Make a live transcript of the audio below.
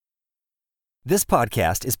This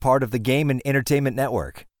podcast is part of the Game and Entertainment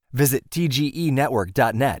Network. Visit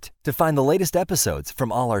TGEnetwork.net to find the latest episodes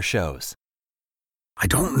from all our shows. I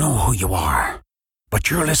don't know who you are,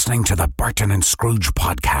 but you're listening to the Burton and Scrooge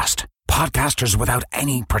podcast. Podcasters without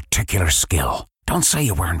any particular skill. Don't say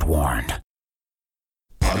you weren't warned.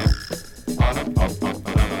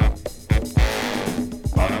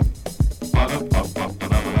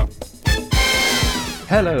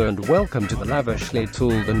 Hello and welcome to the lavishly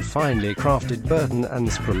tooled and finely crafted Burton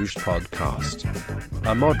and Scrooge podcast,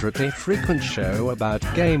 a moderately frequent show about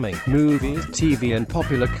gaming, movies, TV and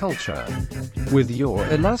popular culture, with your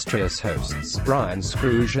illustrious hosts Brian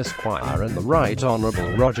Scrooge Esquire and the Right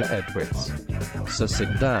Honourable Roger Edwards. So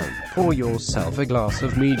sit down, pour yourself a glass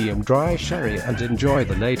of medium dry sherry and enjoy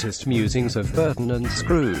the latest musings of Burton and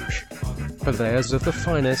Scrooge, purveyors of the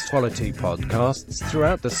finest quality podcasts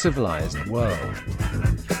throughout the civilized world.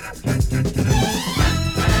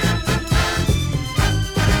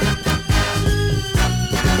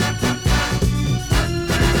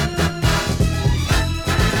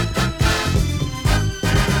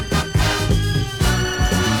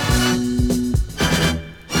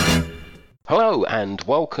 Hello and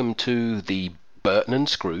welcome to the Burton and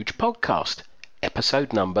Scrooge podcast,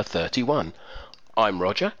 episode number 31. I'm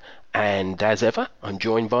Roger, and as ever, I'm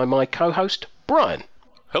joined by my co-host, Brian.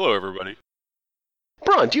 Hello, everybody.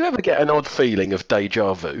 Brian, do you ever get an odd feeling of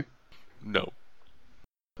deja vu? No.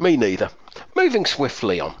 Me neither. Moving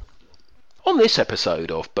swiftly on. On this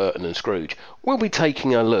episode of Burton and Scrooge, we'll be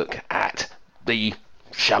taking a look at the,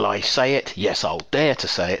 shall I say it? Yes, I'll dare to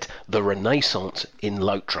say it, the renaissance in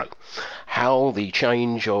Lotro. How the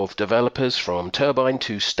change of developers from Turbine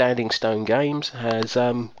to Standing Stone Games has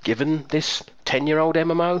given this 10-year-old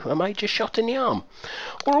MMO a major shot in the arm.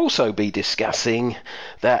 We'll also be discussing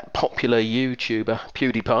that popular YouTuber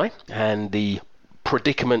PewDiePie and the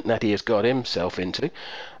predicament that he has got himself into,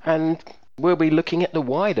 and we'll be looking at the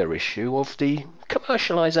wider issue of the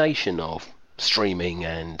commercialization of streaming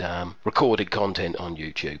and recorded content on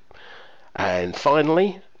YouTube. And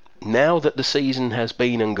finally, now that the season has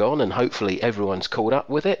been and gone and hopefully everyone's caught up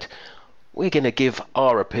with it, we're going to give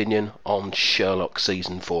our opinion on Sherlock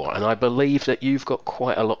Season 4. And I believe that you've got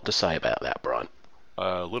quite a lot to say about that, Brian.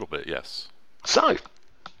 A little bit, yes. So,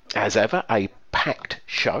 as ever, a packed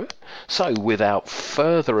show. So, without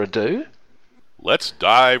further ado, let's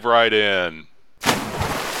dive right in.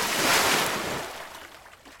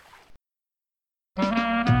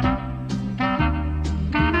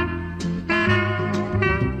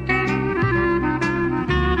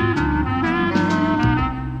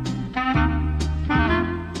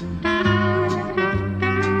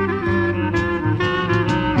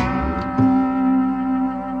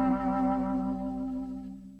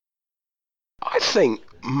 I think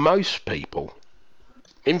most people,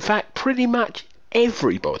 in fact pretty much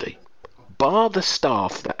everybody, bar the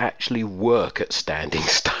staff that actually work at Standing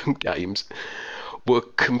Stone Games, were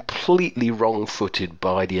completely wrong-footed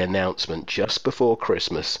by the announcement just before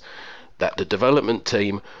Christmas that the development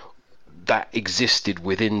team that existed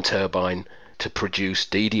within Turbine to produce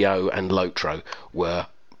DDO and Lotro were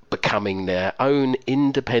becoming their own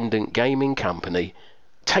independent gaming company,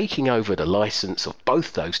 taking over the license of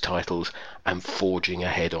both those titles and forging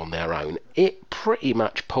ahead on their own. It pretty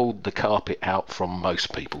much pulled the carpet out from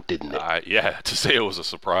most people, didn't it? Yeah, to say it was a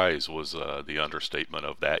surprise was the understatement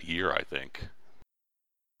of that year, I think.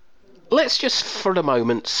 Let's just for the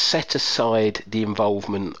moment set aside the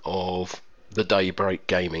involvement of the Daybreak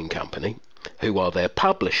Gaming Company, who are their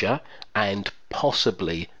publisher and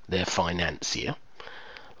possibly their financier.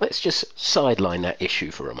 Let's just sideline that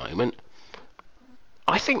issue for a moment.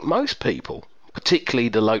 I think most people, particularly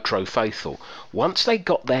the Lotro faithful, once they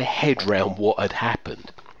got their head round what had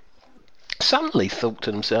happened, suddenly thought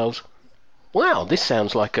to themselves, wow, this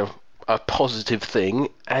sounds like a positive thing,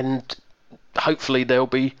 and hopefully there'll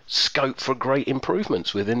be scope for great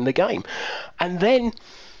improvements within the game. And then,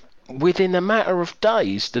 within a matter of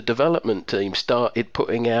days, the development team started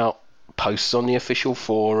putting out posts on the official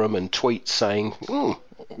forum and tweets saying,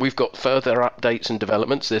 we've got further updates and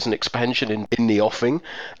developments, there's an expansion in the offing,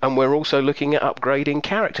 and we're also looking at upgrading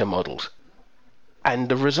character models. And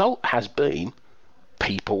the result has been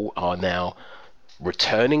people are now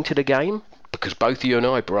returning to the game, because both you and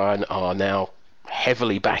I, Brian, are now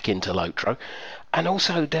heavily back into Lotro, and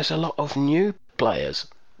also there's a lot of new players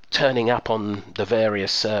turning up on the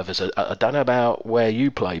various servers. I don't know about where you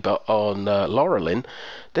play, but on Laurelin,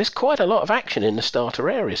 there's quite a lot of action in the starter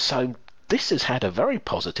areas, so this has had a very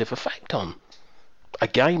positive effect on a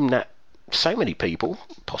game that so many people,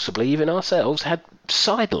 possibly even ourselves, had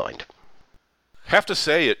sidelined. Have to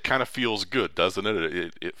say, it kind of feels good, doesn't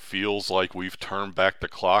it? It feels like we've turned back the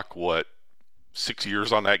clock, 6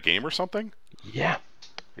 years on that game or something? Yeah.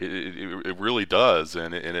 It really does,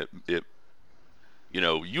 and it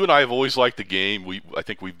you and I have always liked the game. I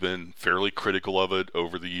think we've been fairly critical of it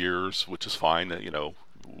over the years, which is fine.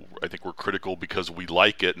 I think we're critical because we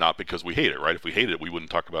like it, not because we hate it, right? If we hated it, we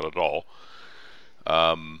wouldn't talk about it at all.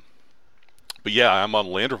 But yeah, I'm on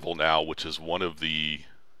Landerville now, which is one of the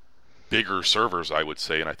bigger servers, I would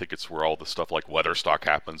say, and I think it's where all the stuff like Weatherstock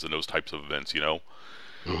happens and those types of events,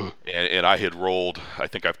 Mm-hmm. And I had rolled, I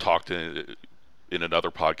think I've talked in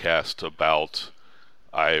another podcast about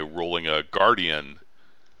rolling a Guardian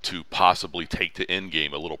to possibly take to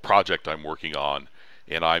endgame, a little project I'm working on,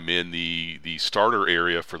 and I'm in the starter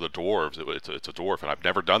area for the dwarves. It's a dwarf, and I've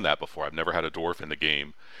never done that before. I've never had a dwarf in the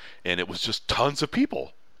game, and it was just tons of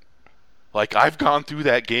people. Like, I've gone through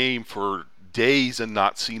that game for days and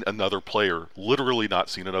not seen another player, literally not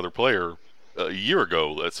seen another player a year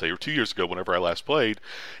ago, let's say, or 2 years ago, whenever I last played.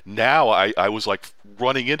 Now I was like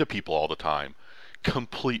running into people all the time.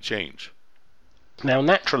 Complete change. Now,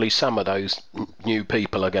 naturally, some of those new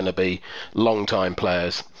people are going to be long-time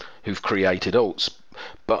players who've created alts,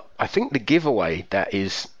 but I think the giveaway that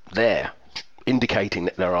is there, indicating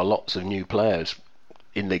that there are lots of new players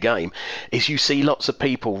in the game, is you see lots of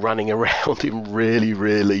people running around in really,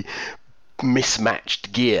 really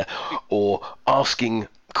mismatched gear, or asking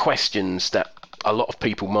questions that a lot of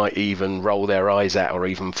people might even roll their eyes at or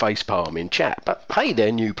even facepalm in chat. But hey,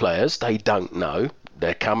 they're new players, they don't know.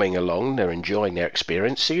 They're coming along, they're enjoying their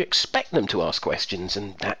experience, so you expect them to ask questions,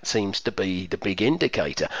 and that seems to be the big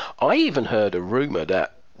indicator. I even heard a rumour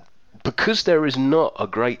that because there is not a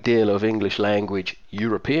great deal of English language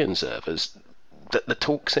European servers, that the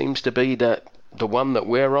talk seems to be that the one that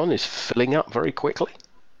we're on is filling up very quickly.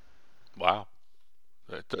 Wow.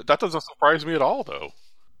 That doesn't surprise me at all, though.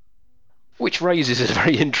 Which raises a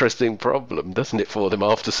very interesting problem, doesn't it, for them?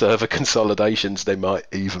 After server consolidations, there might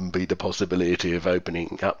even be the possibility of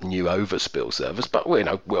opening up new overspill servers, but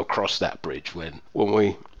we'll cross that bridge when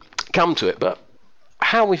we come to it. But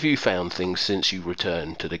how have you found things since you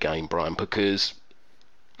returned to the game, Brian? Because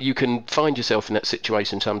you can find yourself in that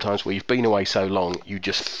situation sometimes where you've been away so long, you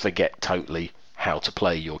just forget totally how to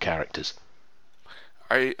play your characters.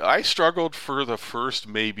 I struggled for the first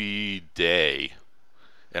maybe day.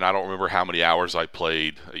 And I don't remember how many hours I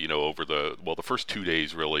played, over the first 2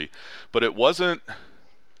 days, really. But it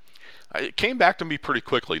came back to me pretty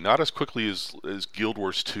quickly. Not as quickly as Guild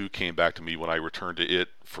Wars 2 came back to me when I returned to it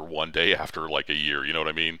for one day after like a year, you know what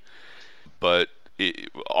I mean? But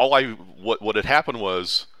what had happened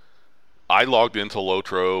was I logged into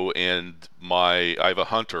Lotro, and I have a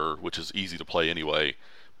hunter, which is easy to play anyway,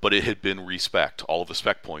 but it had been respec'd. All of the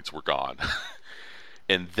spec points were gone.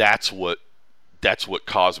 And that's what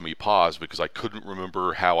caused me pause, because I couldn't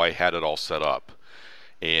remember how I had it all set up.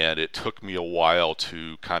 And it took me a while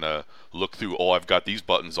to kind of look through, I've got these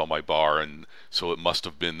buttons on my bar, and so it must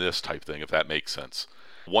have been this type thing, if that makes sense.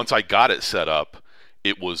 Once I got it set up,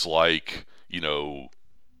 it was like,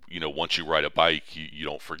 once you ride a bike, you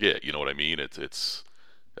don't forget, you know what I mean?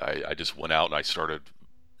 I just went out and I started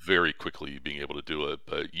very quickly being able to do it.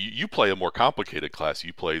 But you play a more complicated class.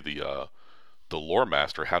 You play the Lore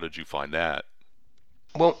Master. How did you find that?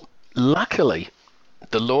 Well, luckily,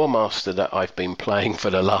 the Lore Master that I've been playing for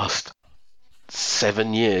the last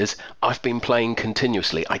 7 years, I've been playing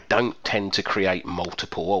continuously. I don't tend to create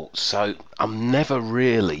multiple alts, so I'm never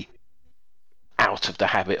really out of the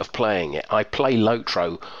habit of playing it. I play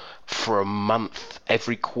Lotro for a month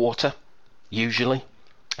every quarter, usually.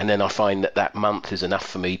 And then I find that month is enough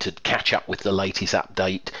for me to catch up with the latest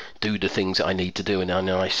update, do the things that I need to do, and then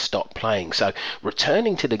I stop playing. So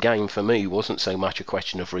returning to the game for me wasn't so much a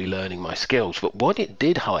question of relearning my skills, but what it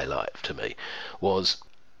did highlight to me was,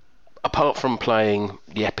 apart from playing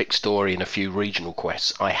the epic story and a few regional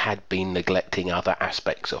quests, I had been neglecting other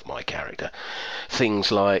aspects of my character. Things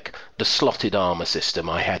like the slotted armor system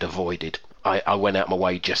I had avoided. I went out my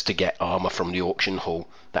way just to get armor from the auction hall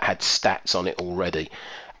that had stats on it already,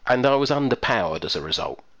 and I was underpowered as a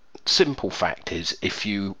result. Simple fact is, if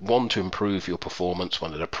you want to improve your performance,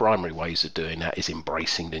 one of the primary ways of doing that is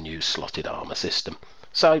embracing the new slotted armor system.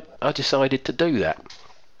 So I decided to do that.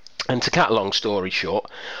 And to cut a long story short,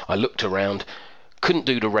 I looked around, couldn't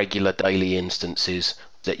do the regular daily instances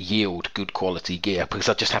that yield good quality gear because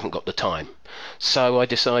I just haven't got the time. So I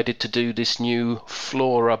decided to do this new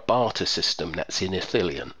Flora barter system that's in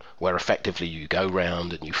Ithilien, where effectively you go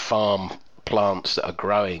round and you farm plants that are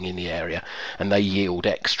growing in the area, and they yield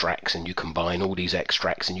extracts, and you combine all these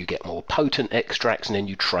extracts and you get more potent extracts, and then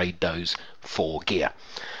you trade those for gear.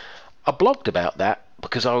 I blogged about that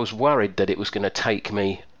because I was worried that it was going to take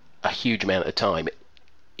me a huge amount of time.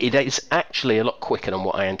 It is actually a lot quicker than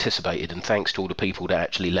what I anticipated, and thanks to all the people that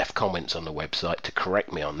actually left comments on the website to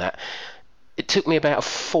correct me on that. It took me about a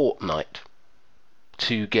fortnight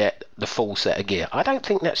to get the full set of gear. I don't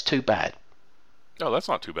think that's too bad. No, that's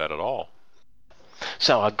not too bad at all.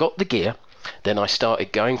 So I got the gear, then I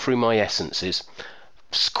started going through my essences,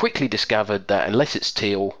 quickly discovered that unless it's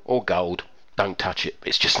teal or gold, don't touch it.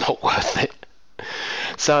 It's just not worth it.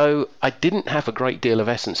 So I didn't have a great deal of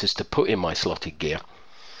essences to put in my slotted gear.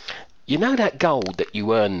 You know that gold that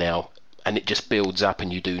you earn now and it just builds up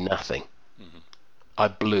and you do nothing? Mm-hmm. I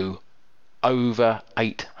blew over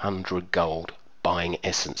 800 gold buying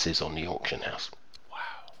essences on the auction house.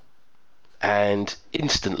 Wow. And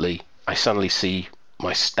instantly I suddenly see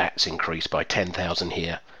my stats increase by 10,000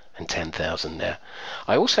 here and 10,000 there.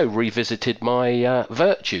 I also revisited my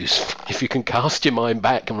virtues. If you can cast your mind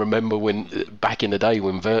back and remember when back in the day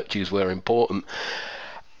when virtues were important,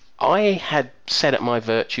 I had set up my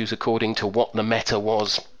virtues according to what the meta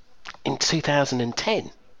was in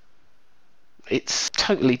 2010. It's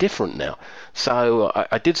totally different now. So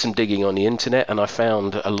I did some digging on the internet and I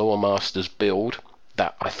found a Lore Masters build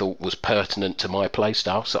that I thought was pertinent to my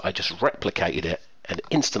playstyle, so I just replicated it and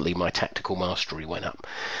instantly my tactical mastery went up.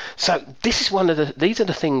 So this is these are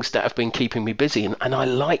the things that have been keeping me busy, and I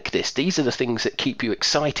like this. These are the things that keep you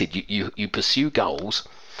excited. You pursue goals,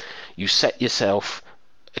 you set yourself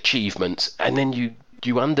achievements, and then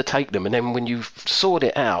you undertake them, and then when you've sorted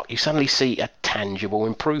it out, you suddenly see a tangible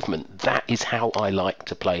improvement. That is how I like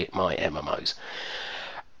to play my MMOs.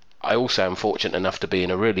 I also am fortunate enough to be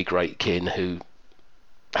in a really great kin who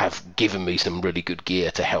have given me some really good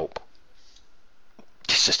gear to help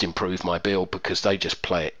just improve my build, because they just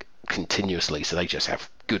play it continuously, so they just have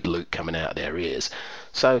good loot coming out of their ears.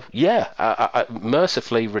 So yeah,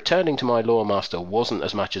 mercifully returning to my Lore Master wasn't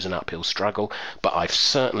as much as an uphill struggle, but I've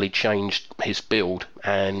certainly changed his build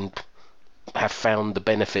and have found the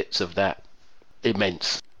benefits of that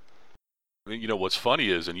immense. I mean, you know, what's funny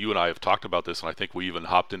is, and you and I have talked about this, and I think we even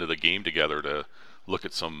hopped into the game together to look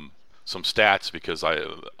at some stats, because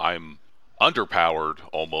I'm underpowered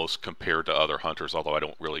almost compared to other hunters, although I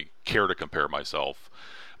don't really care to compare myself.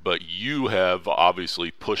 But you have obviously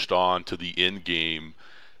pushed on to the end game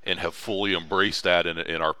and have fully embraced that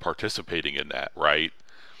and are participating in that, right?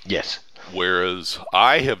 Yes. Whereas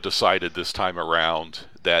I have decided this time around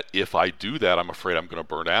that if I do that, I'm afraid I'm going to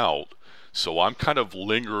burn out. So I'm kind of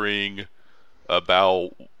lingering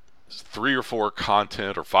about 3 or 4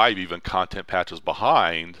 content, or 5 even content patches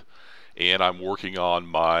behind, and I'm working on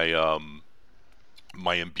my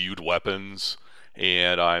my imbued weapons,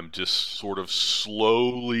 and I'm just sort of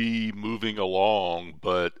slowly moving along,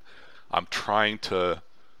 but I'm trying to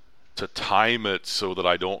time it so that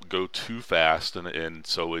I don't go too fast, and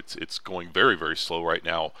so it's going very, very slow right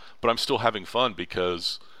now, but I'm still having fun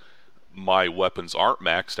because my weapons aren't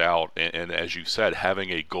maxed out, and as you said, having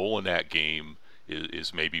a goal in that game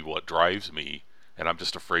is maybe what drives me, and I'm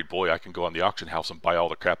just afraid, boy, I can go on the auction house and buy all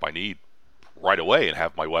the crap I need right away and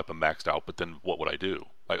have my weapon maxed out, but then what would I do?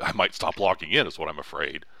 I might stop logging in, is what I'm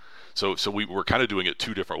afraid. So we're kind of doing it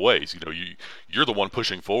 2 different ways. You know, you're the one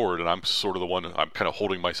pushing forward, and I'm sort of the one, I'm kind of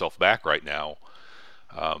holding myself back right now.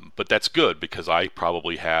 But that's good, because I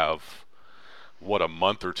probably have, a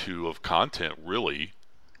month or 2 of content really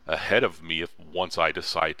ahead of me once I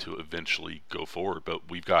decide to eventually go forward.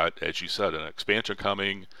 But we've got, as you said, an expansion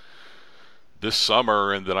coming this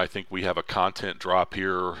summer, and then I think we have a content drop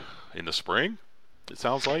here in the spring, it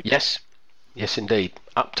sounds like. Yes indeed.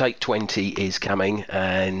 Update 20 is coming,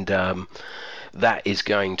 and that is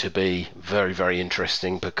going to be very, very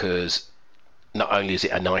interesting, because not only is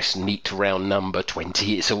it a nice neat round number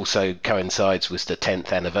 20, it also coincides with the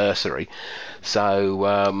 10th anniversary,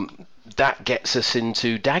 so that gets us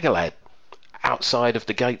into Daggerlad, outside of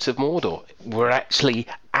the gates of Mordor. We're actually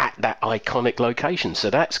at that iconic location, so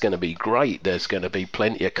that's going to be great. There's going to be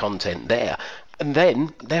plenty of content there. And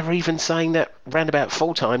then they're even saying that round about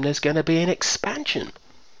full time there's going to be an expansion.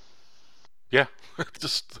 Yeah,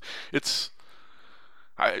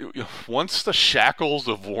 once the shackles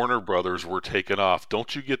of Warner Brothers were taken off,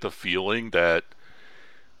 don't you get the feeling that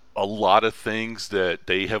a lot of things that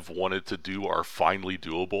they have wanted to do are finally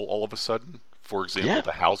doable all of a sudden? For example,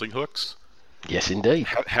 the housing hooks. Yes, indeed.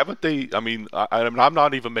 Haven't they? I mean, I'm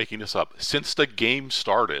not even making this up. Since the game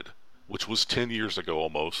started, which was 10 years ago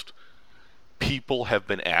almost, people have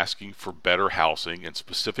been asking for better housing, and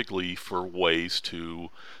specifically for ways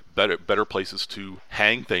to better places to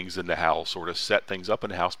hang things in the house or to set things up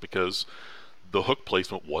in the house, because the hook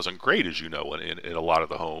placement wasn't great, as you know, in a lot of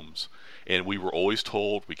the homes. And we were always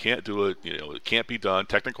told we can't do it, it can't be done,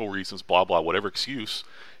 technical reasons, blah, blah, whatever excuse.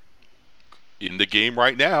 In the game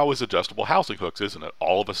right now is adjustable housing hooks, isn't it?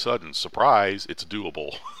 All of a sudden, surprise, it's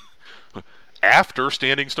doable. After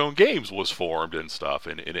Standing Stone Games was formed and stuff,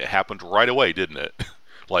 and it happened right away, didn't it?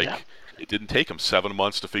 It didn't take them 7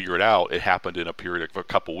 months to figure it out. It happened in a period of a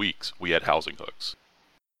couple weeks. We had housing hooks.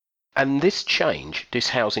 And this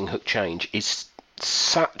housing hook change, is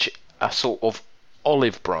such a sort of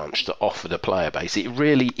olive branch to offer the player base. It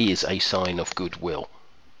really is a sign of goodwill.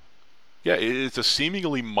 Yeah, it's a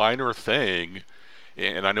seemingly minor thing,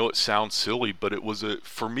 and I know it sounds silly, but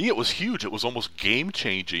for me it was huge. It was almost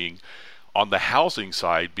game-changing on the housing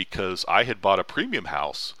side, because I had bought a premium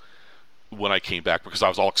house when I came back, because I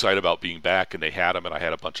was all excited about being back, and they had them, and I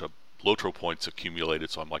had a bunch of Lotro points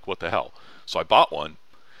accumulated, so I'm like, what the hell? So I bought one,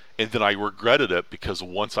 and then I regretted it, because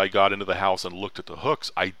once I got into the house and looked at the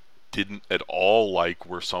hooks, I didn't at all like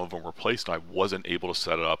where some of them were placed, and I wasn't able to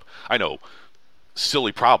set it up. I know,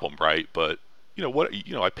 silly problem, right? But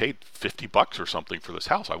I paid $50 or something for this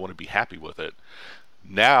house. I want to be happy with it.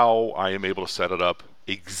 Now I am able to set it up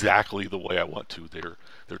exactly the way I want to.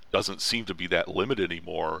 There doesn't seem to be that limit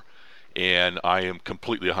anymore, and I am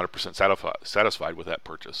completely 100% satisfied with that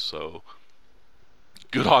purchase. So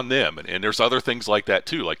good on them. And there's other things like that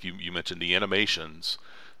too, like you mentioned the animations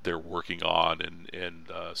they're working on, and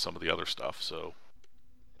some of the other stuff. So,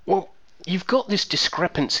 well, you've got this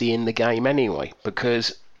discrepancy in the game anyway,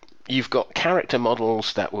 because you've got character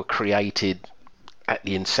models that were created at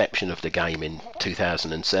the inception of the game in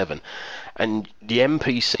 2007, and the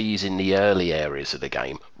NPCs in the early areas of the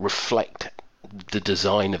game reflect the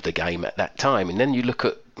design of the game at that time. And then you look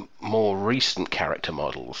at more recent character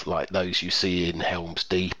models, like those you see in Helm's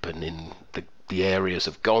Deep and in the areas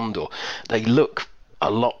of Gondor. They look a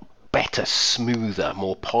lot better, smoother,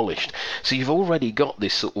 more polished. So you've already got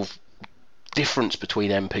this sort of difference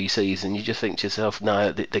between NPCs, and you just think to yourself,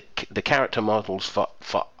 no, the character models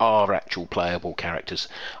for our actual playable characters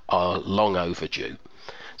are long overdue.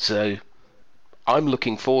 So I'm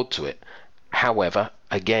looking forward to it. However,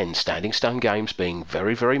 again, Standing Stone Games being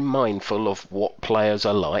very, very mindful of what players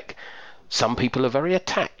are like, some people are very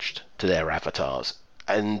attached to their avatars,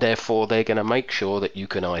 and therefore they're going to make sure that you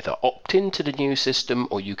can either opt into the new system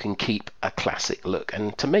or you can keep a classic look.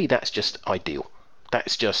 And to me, that's just ideal.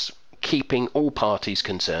 That's just keeping all parties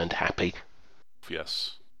concerned happy.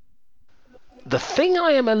 Yes. The thing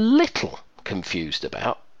I am a little confused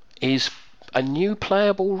about is a new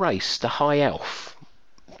playable race, the High Elf.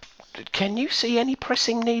 Can you see any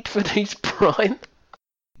pressing need for these, Brian?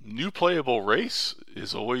 New playable race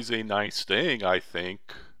is always a nice thing, I think.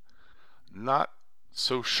 Not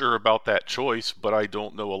so sure about that choice, but I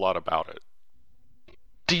don't know a lot about it.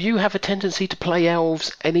 Do you have a tendency to play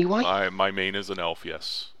elves anyway? My main is an elf,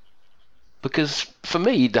 yes. Because for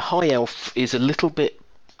me, the High Elf is a little bit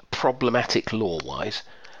problematic lore-wise,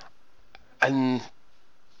 and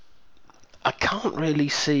I can't really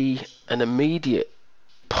see an immediate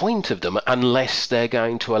point of them unless they're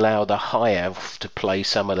going to allow the High Elf to play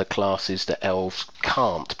some of the classes that elves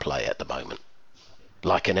can't play at the moment,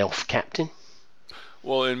 like an elf captain.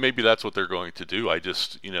 Well, and maybe that's what they're going to do. I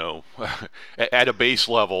just, at a base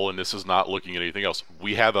level, and this is not looking at anything else,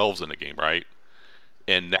 we have elves in the game, right?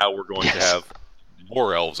 And now we're going to have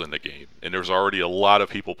more elves in the game. And there's already a lot of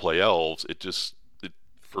people play elves.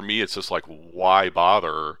 For me, it's just like, why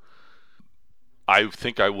bother? I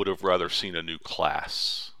think I would have rather seen a new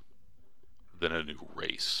class than a new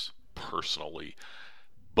race, personally.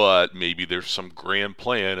 But maybe there's some grand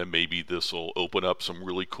plan, and maybe this will open up some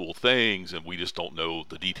really cool things, and we just don't know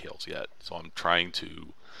the details yet. So I'm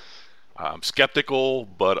skeptical,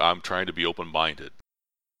 but I'm trying to be open-minded.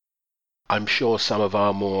 I'm sure some of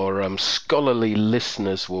our more scholarly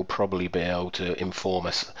listeners will probably be able to inform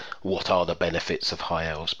us what are the benefits of High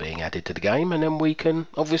Elves being added to the game, and then we can,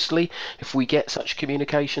 obviously, if we get such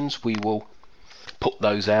communications, we will put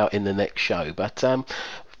those out in the next show. But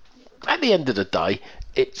at the end of the day,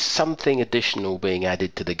 it's something additional being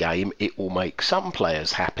added to the game. It will make some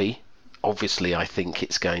players happy. Obviously, I think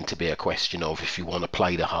it's going to be a question of, if you want to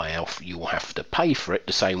play the High Elf, you will have to pay for it,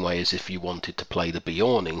 the same way as if you wanted to play the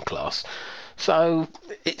Bjorning class. So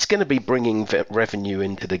it's going to be bringing revenue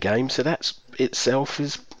into the game, so that itself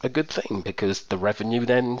is a good thing, because the revenue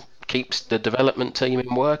then keeps the development team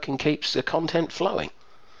in work and keeps the content flowing.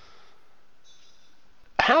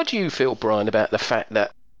 How do you feel, Brian, about the fact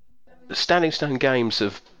that Standing Stone Games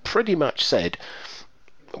have pretty much said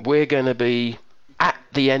we're going to be at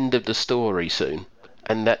the end of the story soon,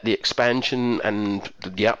 and that the expansion and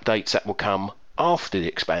the updates that will come after the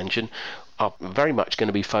expansion are very much going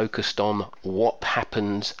to be focused on what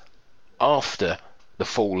happens after the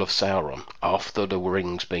fall of Sauron, after the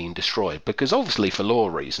ring's been destroyed, because obviously for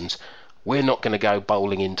lore reasons we're not going to go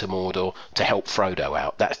bowling into Mordor to help Frodo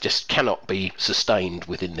out. That just cannot be sustained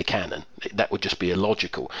within the canon. That would just be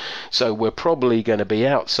illogical. So we're probably going to be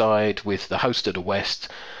outside with the host of the West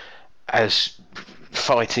as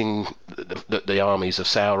fighting the armies of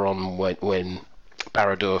Sauron when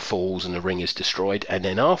Barad-dûr falls and the ring is destroyed, and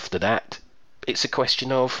then after that it's a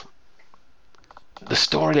question of the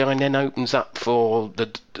storyline then opens up for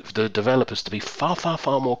the developers to be far, far,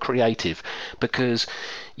 far more creative, because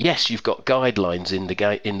yes, you've got guidelines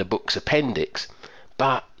in the book's appendix,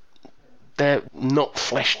 but they're not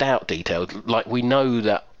fleshed out, detailed. Like, we know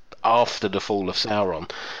that after the fall of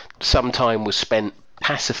Sauron, some time was spent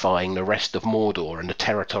pacifying the rest of Mordor and the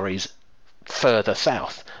territories further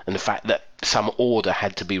south, and the fact that some order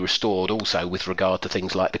had to be restored also with regard to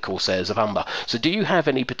things like the Corsairs of Umbar. So do you have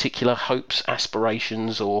any particular hopes,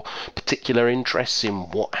 aspirations, or particular interests in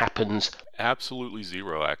what happens? Absolutely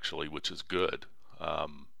zero, actually, which is good.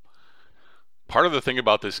 Part of the thing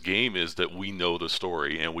about this game is that we know the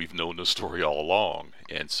story, and we've known the story all along,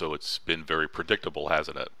 and so it's been very predictable,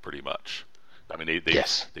 hasn't it, pretty much? I mean,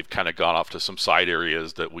 they've kind of gone off to some side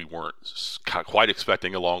areas that we weren't quite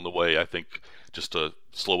expecting along the way, I think, just to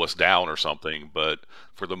slow us down or something. But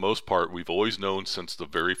for the most part, we've always known since the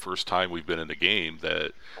very first time we've been in the game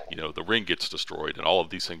that, you know, the ring gets destroyed and all of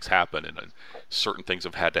these things happen, and certain things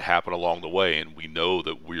have had to happen along the way, and we know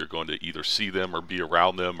that we are going to either see them or be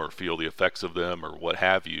around them or feel the effects of them or what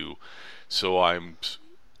have you. So I'm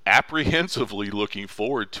apprehensively looking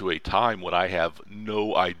forward to a time when I have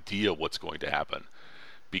no idea what's going to happen,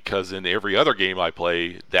 because in every other game I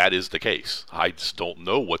play, that is the case. I just don't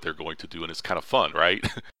know what they're going to do, and it's kind of fun, right?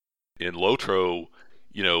 In Lotro,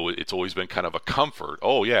 you know, it's always been kind of a comfort.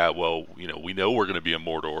 Oh yeah, well, you know, we know we're going to be in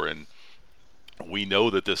Mordor, and we know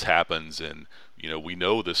that this happens, and you know, we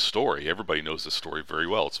know this story. Everybody knows this story very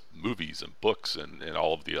well. It's movies and books and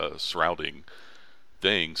all of the surrounding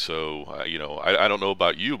thing. So you know, I don't know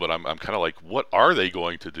about you, but I'm kind of like, what are they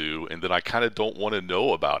going to do? And then I kind of don't want to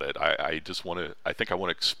know about it. I just want to, I think I want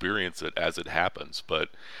to experience it as it happens. But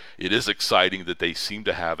it is exciting that they seem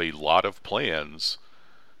to have a lot of plans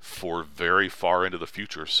for very far into the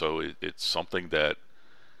future. So it's something that,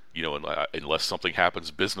 you know, unless something happens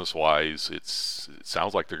business wise, it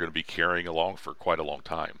sounds like they're going to be carrying along for quite a long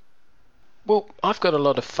time. Well, I've got a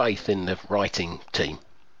lot of faith in the writing team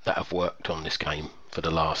that have worked on this game for the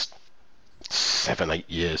last 7-8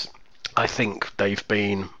 years. I think they've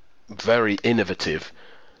been very innovative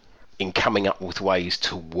in coming up with ways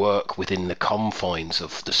to work within the confines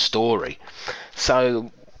of the story.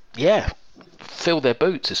 So, yeah, fill their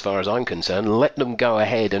boots as far as I'm concerned. Let them go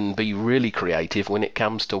ahead and be really creative when it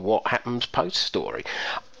comes to what happens post-story.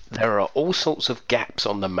 There are all sorts of gaps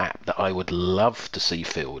on the map that I would love to see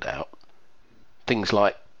filled out. Things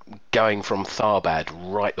like going from Tharbad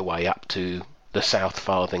right the way up to the south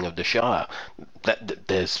farthing of the Shire. That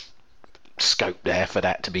there's scope there for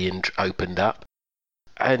that to be opened up.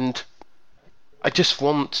 And I just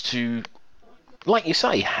want to, like you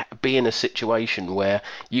say, be in a situation where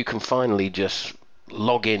you can finally just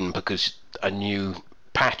log in because a new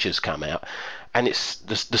patch has come out, and it's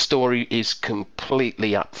the story is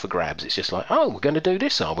completely up for grabs. It's just like, oh, we're going to do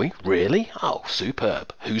this, are we? Really? Oh,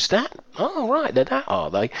 superb. Who's that? Oh, right, they're that, are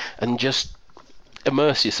they? And just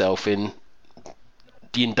immerse yourself in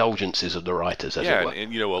the indulgences of the writers, as it were.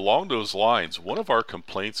 And you know, along those lines, one of our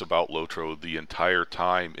complaints about Lotro the entire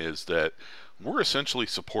time is that we're essentially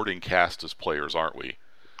supporting cast as players, aren't we?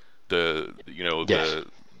 Yes.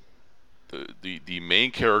 The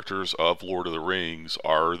main characters of Lord of the Rings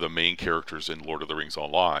are the main characters in Lord of the Rings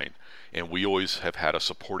Online, and we always have had a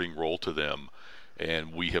supporting role to them,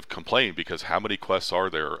 and we have complained because how many quests are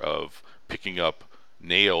there of picking up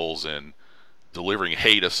nails and delivering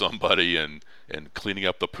hay to somebody and cleaning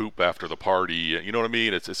up the poop after the party? You know what I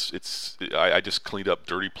mean? I just cleaned up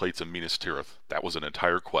dirty plates in Minas Tirith. That was an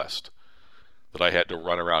entire quest that I had to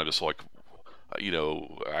run around just like, you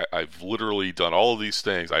know, I've literally done all of these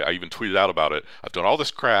things. I even tweeted out about it. I've done all this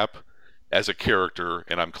crap as a character,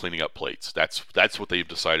 and I'm cleaning up plates. That's what they've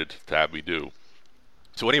decided to have me do.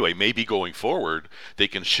 So anyway, maybe going forward, they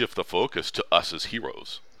can shift the focus to us as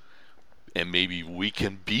heroes. And maybe we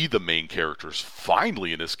can be the main characters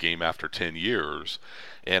finally in this game after 10 years.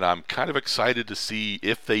 And I'm kind of excited to see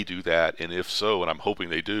if they do that, and if so, and I'm hoping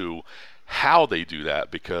they do, how they do that,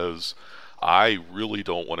 because I really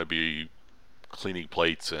don't want to be cleaning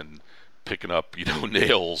plates and picking up, you know,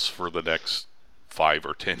 nails for the next 5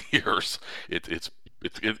 or 10 years. It's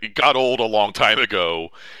It got old a long time ago,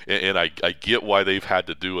 and I get why they've had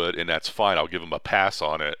to do it, and that's fine. I'll give them a pass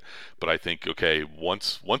on it. But I think, okay,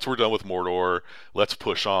 once we're done with Mordor, let's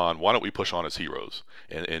push on. Why don't we push on as heroes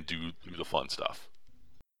and do the fun stuff?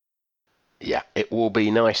 Yeah, it will be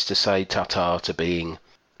nice to say ta-ta to being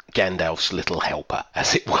Gandalf's little helper,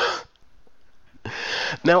 as it were.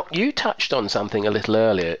 Now, you touched on something a little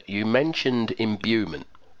earlier. You mentioned imbuement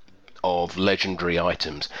of legendary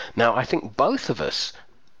items. Now, I think both of us,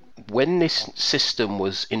 when this system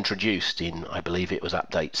was introduced in, I believe it was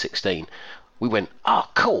update 16, we went,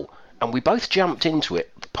 cool. And we both jumped into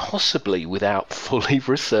it, possibly without fully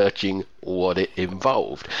researching what it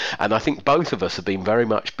involved. And I think both of us have very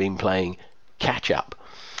much been playing catch up.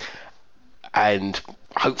 And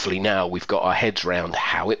hopefully now we've got our heads around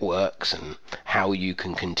how it works and how you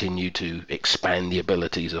can continue to expand the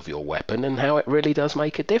abilities of your weapon and how it really does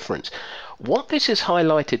make a difference. What this has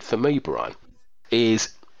highlighted for me, Brian,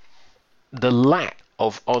 is the lack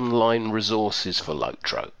of online resources for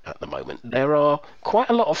Lotro at the moment. There are quite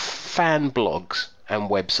a lot of fan blogs and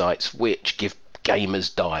websites which give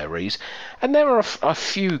gamers diaries, and there are a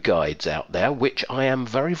few guides out there which I am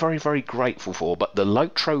very, very, very grateful for, but the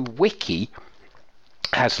Lotro wiki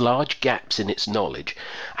has large gaps in its knowledge,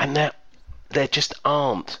 and there just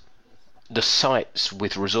aren't the sites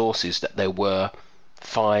with resources that there were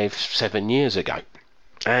 5-7 years ago.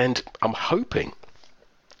 And I'm hoping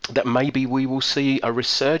that maybe we will see a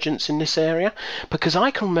resurgence in this area, because I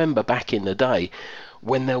can remember back in the day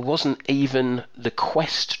when there wasn't even the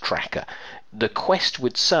quest tracker. The quest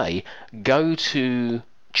would say, go to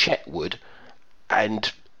Chetwood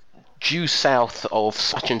and due south of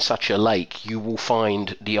such and such a lake, you will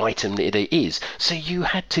find the item that it is. So you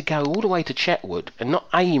had to go all the way to Chetwood and not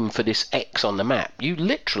aim for this X on the map. You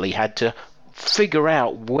literally had to figure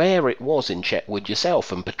out where it was in Chetwood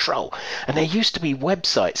yourself and patrol. And there used to be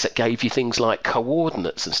websites that gave you things like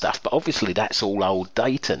coordinates and stuff, but obviously that's all old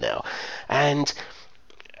data now. And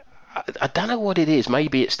I don't know what it is.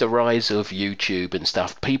 Maybe it's the rise of YouTube and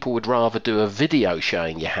stuff. People would rather do a video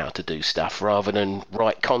showing you how to do stuff rather than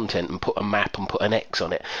write content and put a map and put an X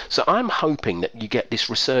on it. So I'm hoping that you get this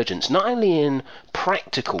resurgence, not only in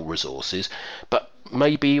practical resources, but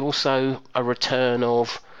maybe also a return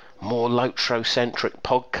of more Lotro-centric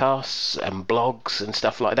podcasts and blogs and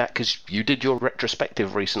stuff like that, because you did your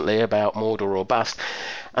retrospective recently about Mordor or Bust,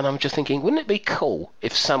 and I'm just thinking, wouldn't it be cool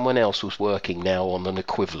if someone else was working now on an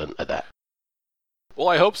equivalent of that? Well,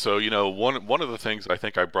 I hope so. You know, one of the things I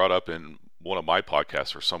think I brought up in one of my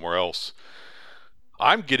podcasts or somewhere else,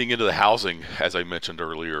 I'm getting into the housing, as I mentioned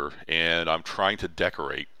earlier, and I'm trying to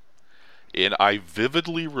decorate. And I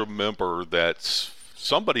vividly remember that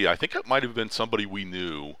somebody, I think it might have been somebody we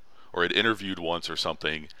knew or had interviewed once or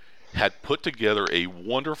something, had put together a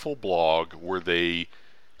wonderful blog where they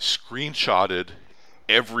screenshotted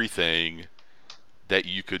everything that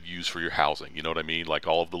you could use for your housing. You know what I mean? Like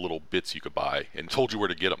all of the little bits you could buy, and told you where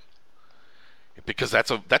to get them. Because that's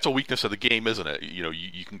a weakness of the game, isn't it? You know,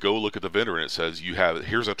 you can go look at the vendor and it says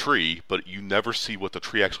here's a tree, but you never see what the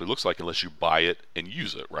tree actually looks like unless you buy it and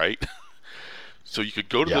use it, right? So you could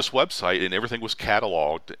go to this website and everything was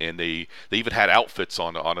cataloged, and they even had outfits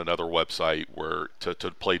on another website where to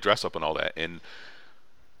play dress up and all that. And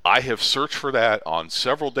I have searched for that on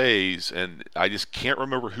several days, and I just can't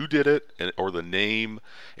remember who did it or the name,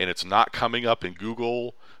 and it's not coming up in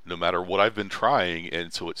Google no matter what I've been trying.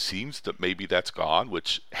 And so it seems that maybe that's gone,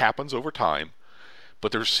 which happens over time.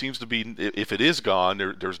 But there seems to be, if it is gone,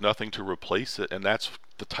 there's nothing to replace it, and that's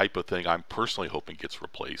the type of thing I'm personally hoping gets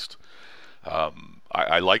replaced.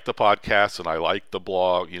 I like the podcast and I like the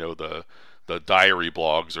blog, you know, the diary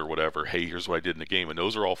blogs or whatever. Hey, here's what I did in the game, and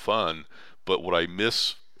those are all fun. But what I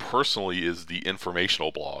miss personally is the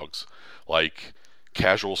informational blogs, like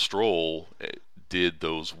Casual Stroll did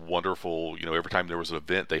those wonderful, you know, every time there was an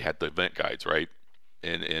event, they had the event guides, right?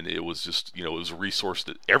 And it was just, you know, it was a resource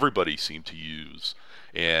that everybody seemed to use.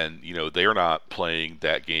 And, you know, they're not playing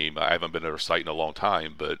that game. I haven't been at their site in a long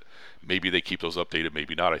time, but maybe they keep those updated,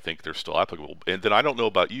 maybe not. I think they're still applicable. And then I don't know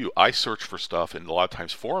about you. I search for stuff, and a lot of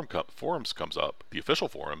times forums comes up, the official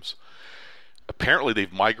forums. Apparently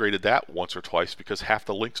they've migrated that once or twice because half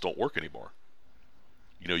the links don't work anymore.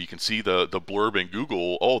 You know, you can see the blurb in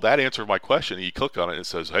Google, oh, that answered my question, and you click on it and it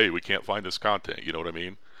says, hey, we can't find this content. You know what I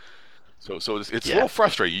mean? So it's a little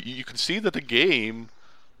frustrating. You can see that the game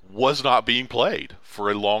was not being played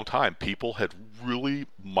for a long time. People had really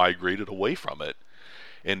migrated away from it.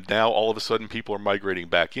 And now all of a sudden people are migrating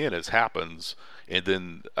back in as happens. And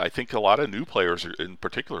then I think a lot of new players in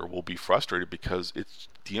particular will be frustrated because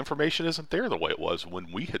the information isn't there the way it was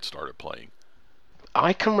when we had started playing.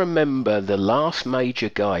 I can remember the last major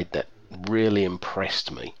guide that really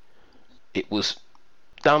impressed me. It was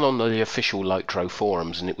done on the official Lotro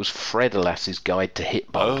forums, and it was Fred Alas's Guide to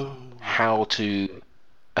Hitbold. How to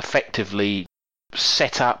effectively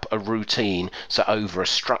set up a routine so over a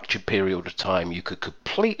structured period of time you could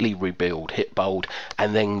completely rebuild Hitbold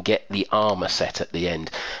and then get the armor set at the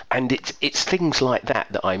end. And it's things like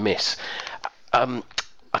that I miss.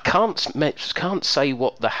 I can't say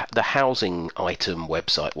what the housing item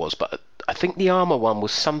website was, but I think the armor one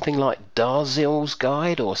was something like Darzil's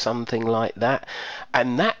Guide or something like that,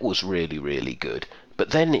 and that was really, really good.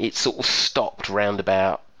 But then it sort of stopped round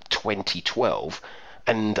about 2012,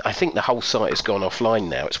 and I think the whole site has gone offline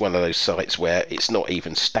now. It's one of those sites where it's not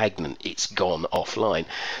even stagnant, it's gone offline.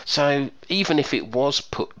 So even if it was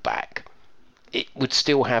put back, it would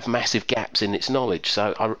still have massive gaps in its knowledge.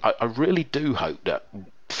 So I really do hope that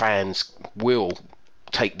fans will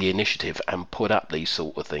take the initiative and put up these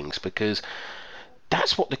sort of things, because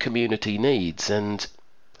that's what the community needs. And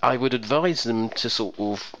I would advise them to sort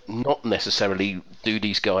of not necessarily do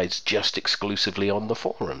these guides just exclusively on the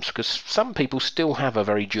forums, because some people still have a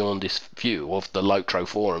very jaundiced view of the Lotro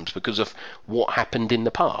forums because of what happened in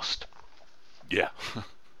the past. Yeah.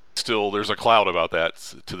 Still, there's a cloud about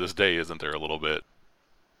that to this day, isn't there, a little bit?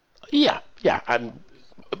 Yeah, and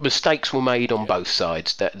mistakes were made on both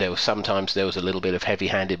sides. That sometimes there was a little bit of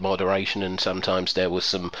heavy-handed moderation, and sometimes there was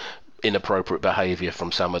some inappropriate behaviour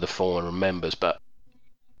from some of the forum members. But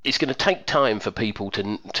it's going to take time for people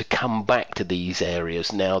to come back to these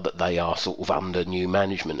areas now that they are sort of under new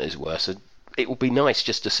management, as it were. So it would be nice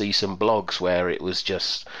just to see some blogs where it was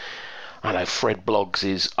just, I don't know, Fred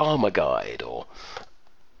Blogs' Armour Guide, or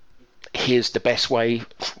here's the best way,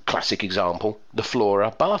 classic example, the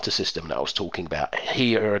Flora barter system that I was talking about.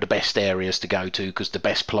 Here are the best areas to go to because the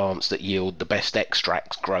best plants that yield the best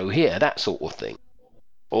extracts grow here, that sort of thing.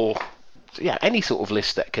 Or yeah, any sort of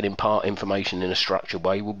list that can impart information in a structured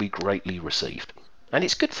way will be greatly received. And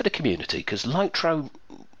it's good for the community, because Lotro,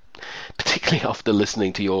 particularly after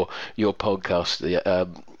listening to your podcast,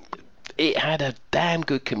 it had a damn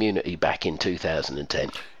good community back in 2010.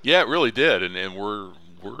 Yeah, it really did, and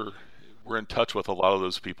we're in touch with a lot of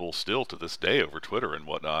those people still to this day over Twitter and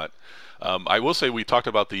whatnot. I will say we talked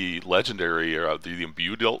about the legendary, the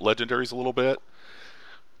imbued legendaries a little bit.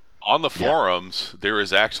 On the forums, there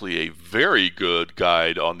is actually a very good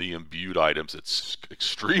guide on the imbued items. It's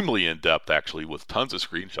extremely in-depth, actually, with tons of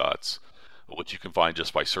screenshots, which you can find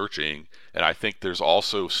just by searching. And I think there's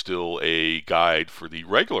also still a guide for the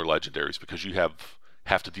regular legendaries, because you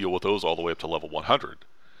have to deal with those all the way up to level 100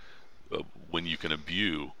 when you can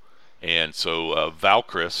imbue. And so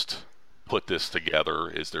Valchrist put this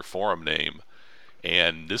together, is their forum name.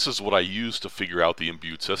 And this is what I used to figure out the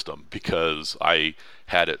imbued system, because I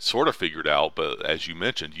had it sort of figured out, but as you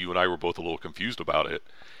mentioned, you and I were both a little confused about it.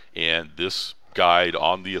 And this guide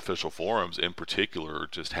on the official forums in particular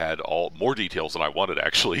just had more details than I wanted,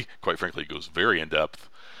 actually. Quite frankly, it goes very in depth,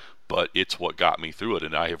 but it's what got me through it.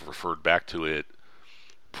 And I have referred back to it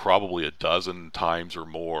probably a dozen times or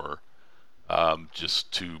more,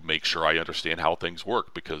 just to make sure I understand how things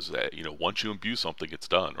work, because once you imbue something, it's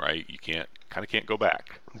done, right? You can't go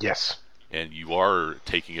back. Yes. And you are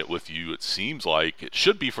taking it with you. It seems like it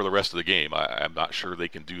should be for the rest of the game. I'm not sure they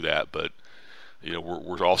can do that, but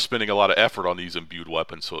we're all spending a lot of effort on these imbued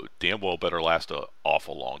weapons, so it damn well better last an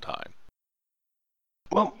awful long time.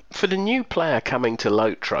 Well, for the new player coming to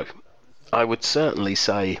Lotro, I would certainly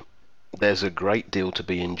say there's a great deal to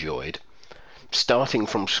be enjoyed. Starting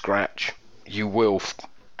from scratch, you will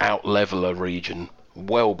out-level a region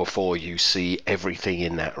well before you see everything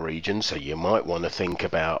in that region, so you might want to think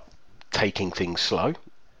about taking things slow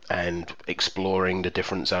and exploring the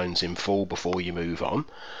different zones in full before you move on.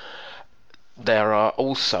 There are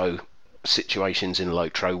also situations in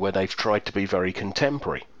Lotro where they've tried to be very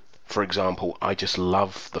contemporary. For example, I just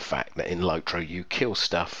love the fact that in Lotro you kill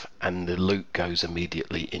stuff and the loot goes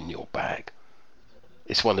immediately in your bag.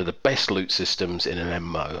 It's one of the best loot systems in an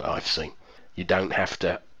MMO I've seen. You don't have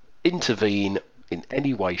to intervene in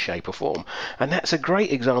any way, shape or form. And that's a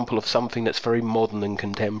great example of something that's very modern and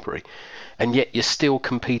contemporary. And yet you're still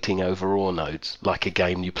competing over ore nodes like a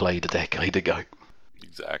game you played a decade ago.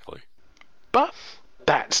 Exactly. But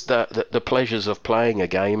that's the pleasures of playing a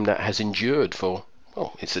game that has endured for,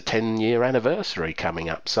 it's a 10-year anniversary coming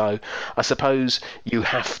up. So I suppose you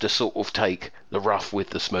have to sort of take the rough with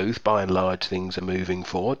the smooth. By and large, things are moving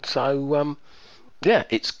forward. So,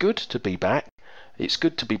 it's good to be back. It's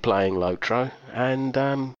good to be playing Lotro,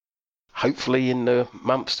 and hopefully in the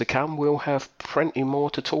months to come we'll have plenty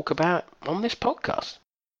more to talk about on this podcast.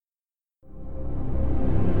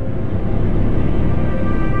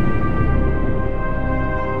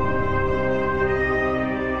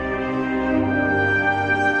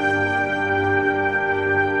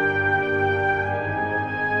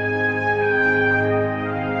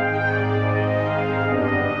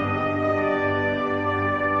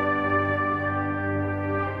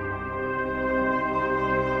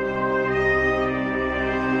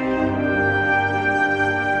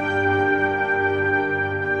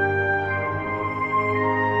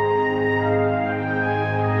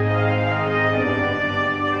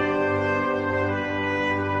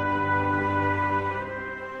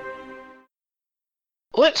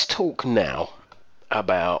 let's talk now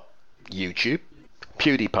about YouTube,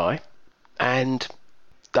 PewDiePie, and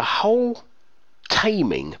the whole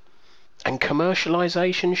taming and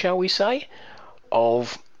commercialization, shall we say,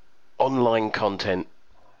 of online content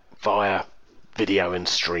via video and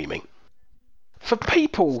streaming. For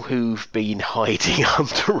people who've been hiding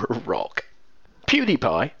under a rock,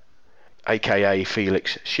 PewDiePie, aka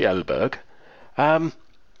Felix Schellberg,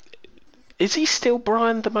 is he still,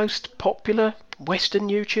 Brian, the most popular Western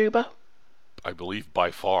YouTuber? I believe by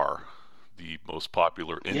far the most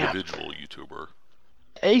popular individual YouTuber.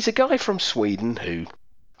 He's a guy from Sweden who,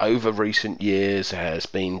 over recent years, has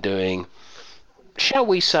been doing, shall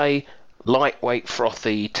we say, lightweight,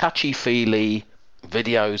 frothy, touchy-feely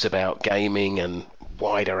videos about gaming and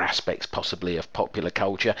wider aspects possibly of popular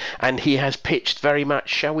culture, and he has pitched very much,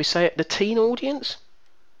 shall we say, at the teen audience?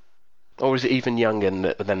 Or is it even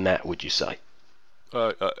younger than that, would you say?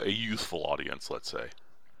 A youthful audience, let's say.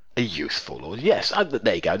 A youthful audience, yes.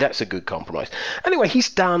 There you go, that's a good compromise. Anyway, he's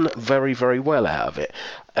done very, very well out of it.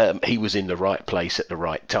 He was in the right place at the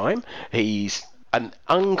right time. He's an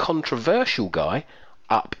uncontroversial guy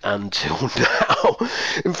up until now.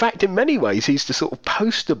 In fact, in many ways, he's the sort of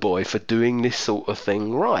poster boy for doing this sort of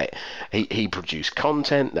thing right. He produced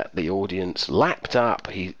content that the audience lapped up.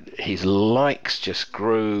 His likes just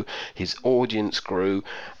grew. His audience grew.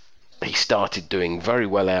 He started doing very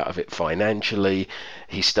well out of it financially.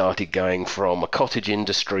 He started going from a cottage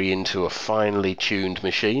industry into a finely tuned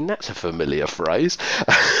machine. That's a familiar phrase.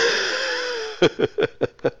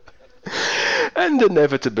 And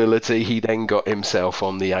inevitability, he then got himself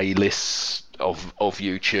on the A-list of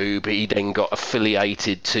YouTube. He then got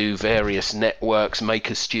affiliated to various networks,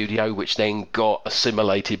 Maker Studio, which then got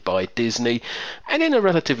assimilated by Disney. And in a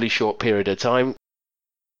relatively short period of time,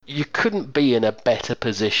 you couldn't be in a better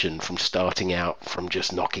position from starting out from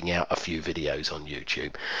just knocking out a few videos on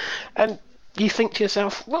YouTube. And you think to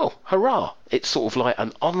yourself, well, hurrah, it's sort of like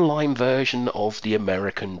an online version of the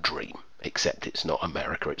American dream. Except it's not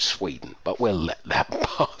America, it's Sweden, but we'll let that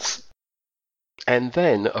pass. And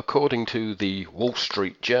then, according to the Wall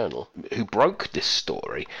Street Journal, who broke this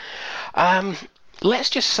story, let's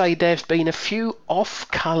just say there's been a few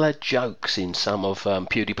off-colour jokes in some of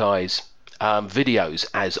PewDiePie's videos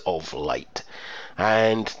as of late.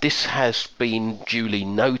 And this has been duly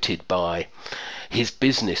noted by his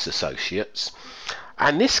business associates.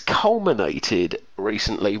 And this culminated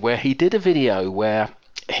recently where he did a video where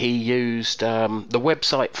he used the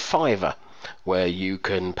website Fiverr, where you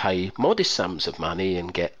can pay modest sums of money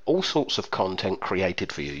and get all sorts of content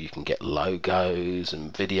created for you. You can get logos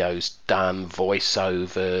and videos done,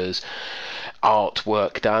 voiceovers,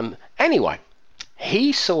 artwork done. Anyway,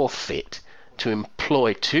 he saw fit to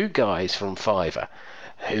employ two guys from Fiverr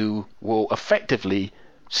who will effectively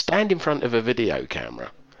stand in front of a video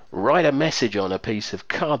camera, write a message on a piece of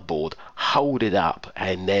cardboard, hold it up,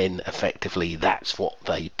 and then effectively that's what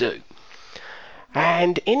they do.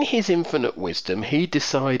 And in his infinite wisdom, he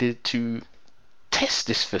decided to test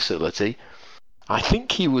this facility. I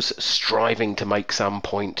think he was striving to make some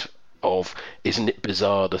point of, isn't it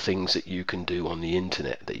bizarre the things that you can do on the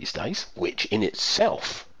internet these days, which in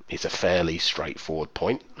itself is a fairly straightforward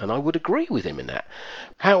point, and I would agree with him in that.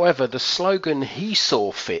 However, the slogan he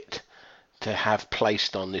saw fit to have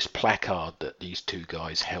placed on this placard that these two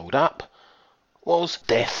guys held up was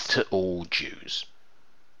 "Death to all Jews."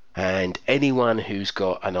 And anyone who's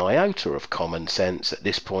got an iota of common sense at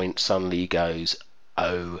this point suddenly goes,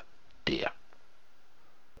 oh dear.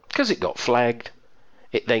 Because it got flagged,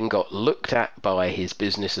 it then got looked at by his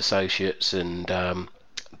business associates and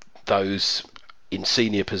those in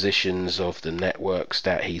senior positions of the networks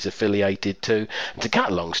that he's affiliated to. And to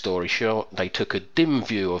cut a long story short, they took a dim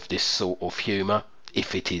view of this sort of humour,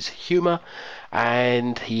 if it is humour,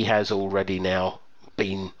 and he has already now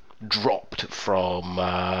been dropped from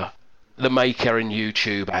the Maker and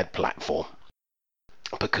YouTube ad platform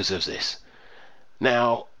because of this.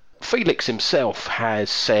 Now, Felix himself has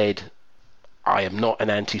said, I am not an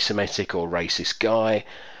anti-Semitic or racist guy.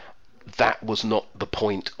 That was not the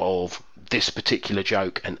point of this particular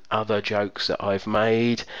joke and other jokes that I've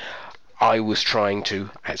made. I was trying to,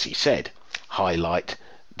 as he said, highlight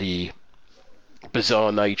the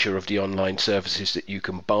bizarre nature of the online services that you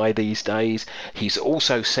can buy these days. He's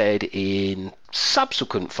also said in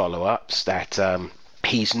subsequent follow-ups that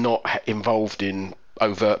he's not involved in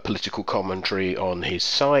overt political commentary on his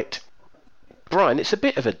site. Brian, it's a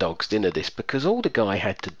bit of a dog's dinner this, because all the guy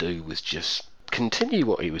had to do was just continue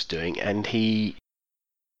what he was doing and he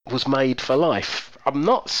was made for life. I'm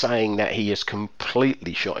not saying that he has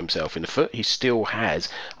completely shot himself in the foot. He still has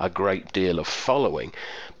a great deal of following.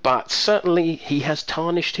 but certainly he has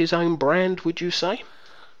tarnished his own brand, would you say?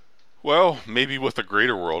 Well, maybe with the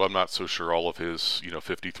greater world. I'm not so sure all of his,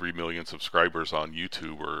 53 million subscribers on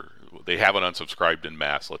YouTube they haven't unsubscribed in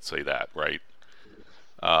mass. Let's say that, right?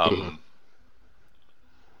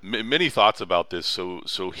 Many thoughts about this.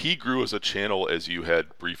 So he grew as a channel, as you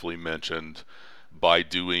had briefly mentioned, by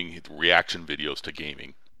doing reaction videos to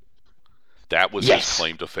gaming. That was his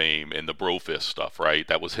claim to fame, and the Brofist stuff, right?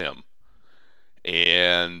 That was him.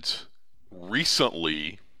 And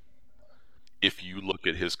recently, if you look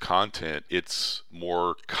at his content, it's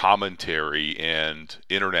more commentary and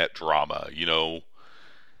internet drama,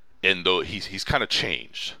 and though he's kind of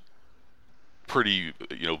changed pretty,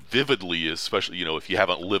 vividly, especially, if you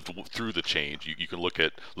haven't lived through the change. You can look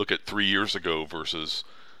at 3 years ago versus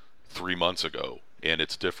 3 months ago, and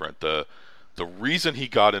it's different. The reason he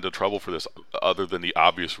got into trouble for this, other than the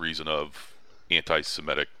obvious reason of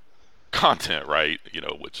anti-Semitic content, right?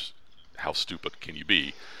 Which, how stupid can you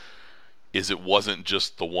be? Is it wasn't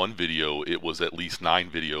just the one video, it was at least 9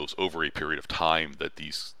 videos over a period of time that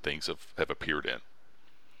these things have appeared in.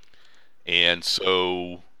 And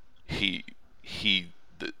so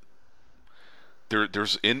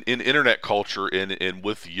there's in internet culture and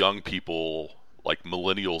with young people like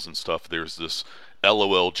millennials and stuff, there's this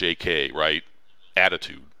LOL JK, right,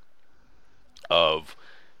 attitude of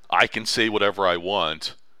I can say whatever I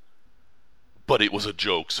want, but it was a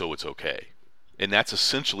joke, so it's okay. And that's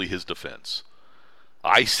essentially his defense.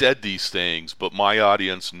 I said these things, but my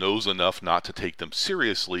audience knows enough not to take them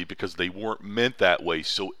seriously because they weren't meant that way,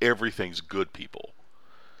 so everything's good, people.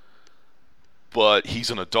 But he's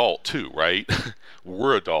an adult too, right?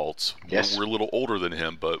 We're adults. Yes. We're a little older than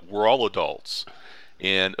him, but we're all adults.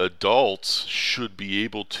 And adults should be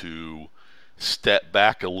able to step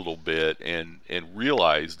back a little bit and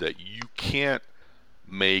realize that you can't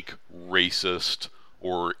make racist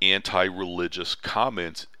or anti-religious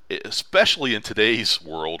comments, especially in today's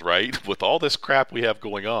world, right? With all this crap we have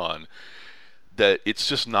going on, that it's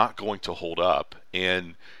just not going to hold up.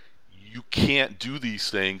 And you can't do these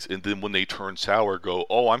things and then when they turn sour go,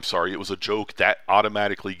 oh, I'm sorry, it was a joke. That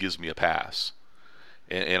automatically gives me a pass.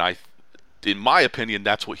 And in my opinion,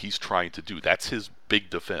 that's what he's trying to do. That's his big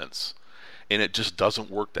defense. And it just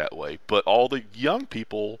doesn't work that way. But all the young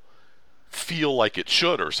people feel like it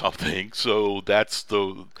should or something. So that's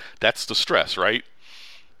the stress, right?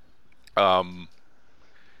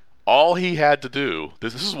 All he had to do,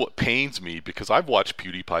 this is what pains me because I've watched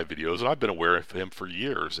PewDiePie videos and I've been aware of him for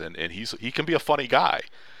years, and he can be a funny guy.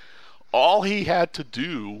 All he had to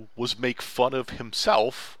do was make fun of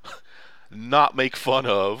himself, not make fun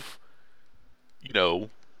of,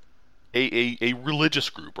 a religious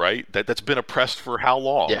group, right? That's been oppressed for how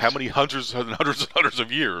long? Yes. How many hundreds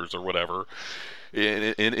of years or whatever?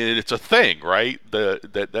 And it's a thing, right?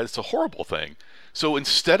 That's a horrible thing. So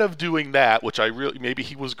instead of doing that, which maybe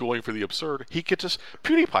he was going for the absurd, he could just,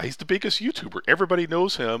 PewDiePie, he's the biggest YouTuber. Everybody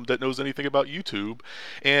knows him that knows anything about YouTube,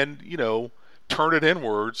 and, turn it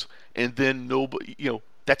inwards, and then nobody,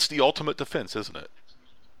 that's the ultimate defense, isn't it?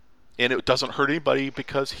 And it doesn't hurt anybody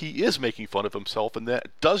because he is making fun of himself, and that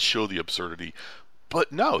does show the absurdity.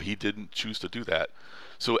 But no, he didn't choose to do that.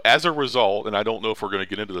 So as a result, and I don't know if we're going to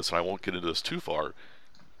get into this, and I won't get into this too far.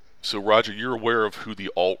 So Roger, you're aware of who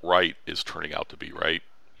the alt-right is turning out to be, right?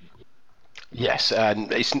 Yes,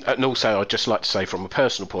 and also I'd just like to say from a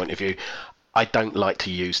personal point of view, I don't like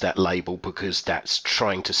to use that label because that's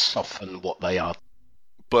trying to soften what they are.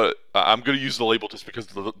 But I'm going to use the label just because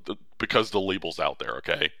the label's out there,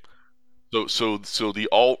 okay? So the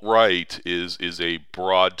alt-right is a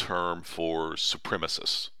broad term for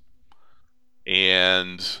supremacists.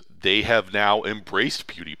 And they have now embraced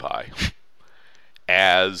PewDiePie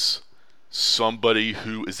as somebody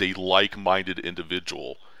who is a like-minded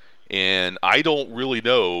individual. And I don't really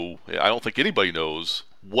know, I don't think anybody knows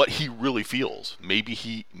what he really feels. Maybe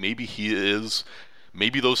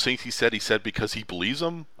those things he said because he believes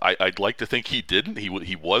them. I'd like to think he didn't.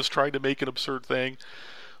 He was trying to make an absurd thing.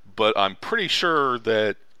 But I'm pretty sure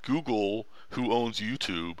that Google, who owns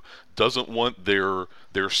YouTube, doesn't want their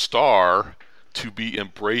star to be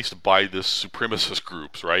embraced by this supremacist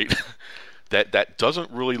groups, right? That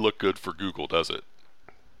doesn't really look good for Google, does it?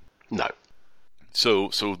 No. So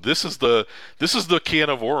this is the can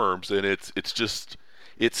of worms, and it's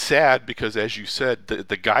sad because, as you said,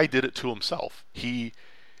 the guy did it to himself. He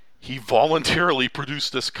voluntarily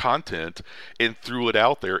produced this content and threw it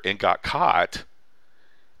out there and got caught,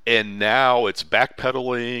 and now it's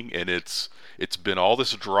backpedaling, and it's been all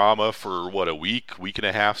this drama for a week and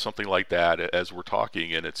a half, something like that, as we're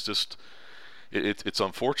talking, and it's just it's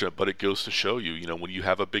unfortunate, but it goes to show you, when you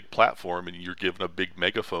have a big platform and you're given a big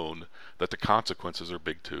megaphone, that the consequences are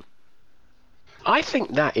big too. I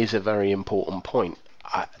think that is a very important point.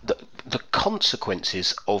 The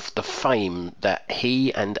consequences of the fame that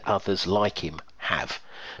he and others like him have.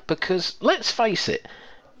 Because, let's face it,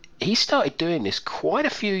 he started doing this quite a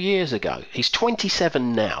few years ago. He's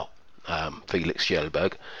 27 now, Felix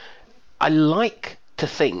Kjellberg. I like to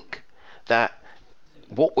think that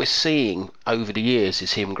what we're seeing over the years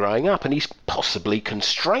is him growing up, and he's possibly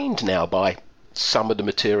constrained now by some of the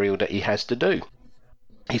material that he has to do.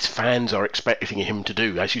 His fans are expecting him to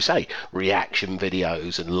do, as you say, reaction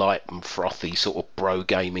videos and light and frothy sort of bro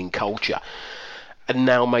gaming culture. And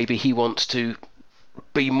now maybe he wants to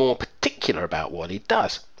be more particular about what he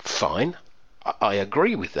does. Fine, I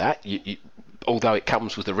agree with that, although it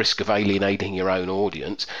comes with the risk of alienating your own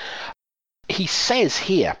audience. He says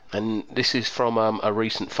here, and this is from a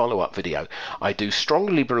recent follow-up video, I do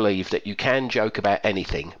strongly believe that you can joke about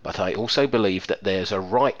anything, but I also believe that there's a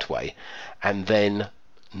right way, and then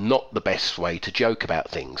not the best way to joke about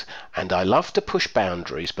things. And I love to push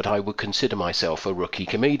boundaries, but I would consider myself a rookie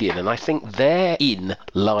comedian, and I think therein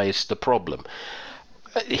lies the problem.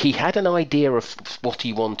 He had an idea of what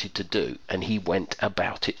he wanted to do, and he went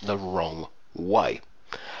about it the wrong way.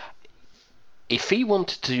 If he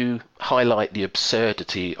wanted to highlight the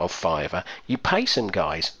absurdity of Fiverr, you pay some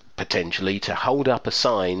guys, potentially, to hold up a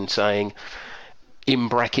sign saying, in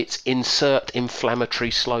brackets, insert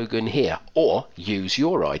inflammatory slogan here, or use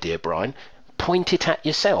your idea, Brian, point it at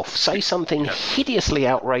yourself, say something hideously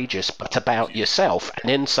outrageous but about yourself, and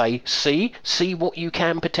then say, see what you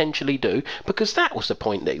can potentially do, because that was the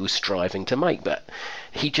point that he was striving to make, but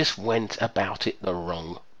he just went about it the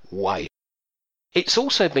wrong way. It's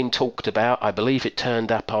also been talked about, I believe it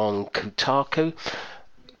turned up on Kotaku.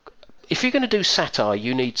 If you're going to do satire,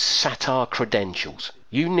 you need satire credentials.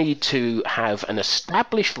 You need to have an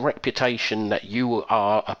established reputation that you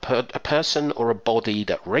are a person or a body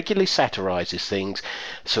that regularly satirizes things.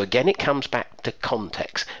 So again, it comes back to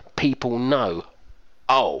context. People know,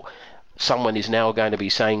 someone is now going to be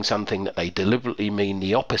saying something that they deliberately mean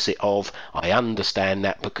the opposite of. I understand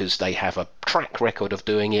that because they have a track record of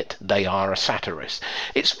doing it. They are a satirist.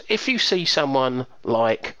 It's if you see someone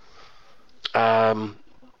like John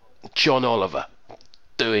Oliver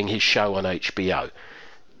doing his show on HBO,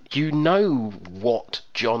 you know what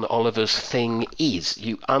John Oliver's thing is.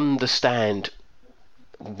 You understand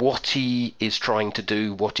what he is trying to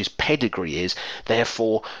do, what his pedigree is.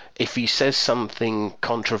 Therefore, if he says something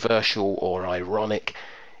controversial or ironic,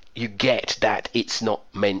 you get that it's not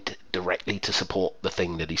meant directly to support the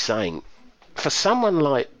thing that he's saying. For someone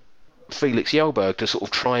like Felix Kjellberg to sort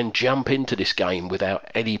of try and jump into this game without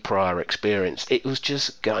any prior experience, it was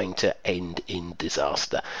just going to end in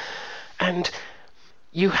disaster. And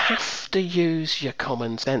you have to use your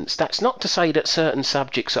common sense. That's not to say that certain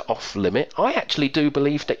subjects are off limit. I actually do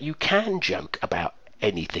believe that you can joke about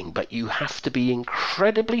anything, but you have to be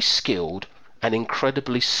incredibly skilled and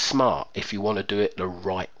incredibly smart if you want to do it the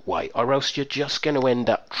right way, or else you're just going to end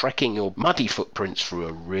up trekking your muddy footprints through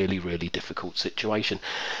a really, really difficult situation.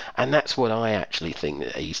 And that's what I actually think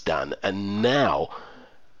that he's done. And now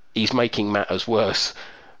he's making matters worse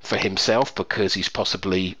for himself because he's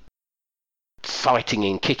possibly fighting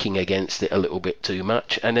and kicking against it a little bit too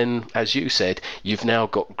much. And then, as you said, you've now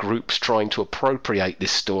got groups trying to appropriate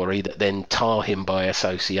this story that then tar him by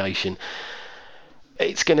association.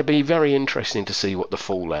 It's going to be very interesting to see what the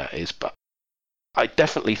fallout is, but I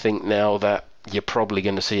definitely think now that you're probably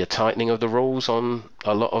going to see a tightening of the rules on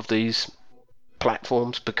a lot of these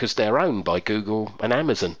platforms because they're owned by Google and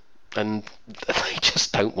Amazon, and they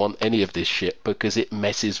just don't want any of this shit because it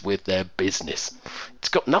messes with their business. It's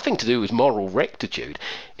got nothing to do with moral rectitude.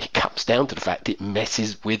 It comes down to the fact it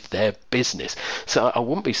messes with their business. So I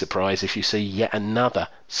wouldn't be surprised if you see yet another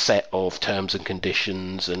set of terms and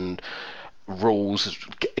conditions and rules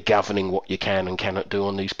governing what you can and cannot do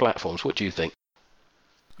on these platforms. What do you think?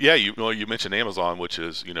 Yeah, you mentioned Amazon, which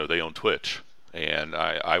is, they own Twitch, and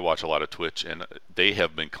I watch a lot of Twitch, and they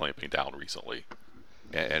have been clamping down recently.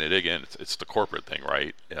 And it's the corporate thing,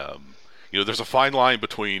 right? There's a fine line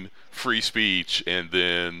between free speech and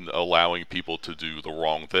then allowing people to do the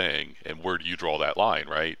wrong thing, and where do you draw that line,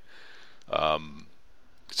 right?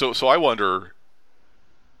 So I wonder,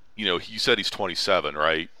 he said he's 27,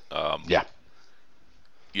 right? Yeah.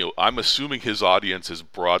 I'm assuming his audience is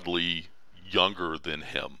broadly younger than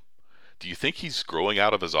him. Do you think he's growing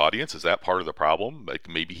out of his audience? Is that part of the problem? Like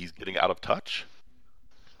maybe he's getting out of touch?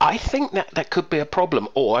 I think that could be a problem.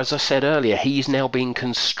 Or, as I said earlier, he's now being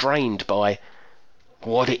constrained by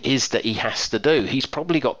what it is that he has to do. He's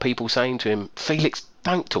probably got people saying to him, Felix,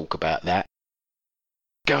 don't talk about that.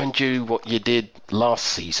 Go and do what you did last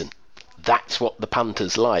season. That's what the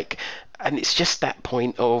punter's like. And it's just that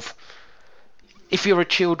point of, if you're a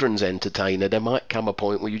children's entertainer, there might come a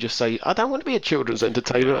point where you just say, I don't want to be a children's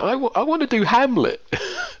entertainer. I want to do Hamlet.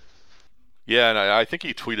 Yeah, and I think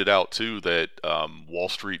he tweeted out, too, that Wall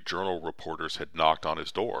Street Journal reporters had knocked on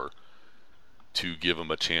his door to give him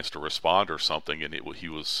a chance to respond or something, and he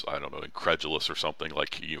was, I don't know, incredulous or something,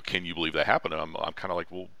 like, can you believe that happened? And I'm kind of like,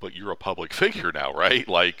 well, but you're a public figure now, right?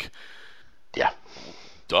 Like, yeah,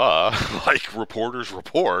 duh. Like, reporters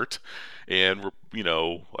report, and,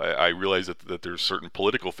 I realize that there's certain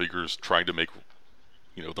political figures trying to make,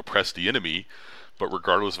 the press the enemy, but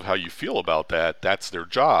regardless of how you feel about that, that's their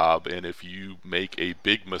job, and if you make a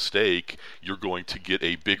big mistake, you're going to get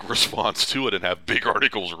a big response to it and have big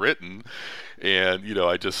articles written. And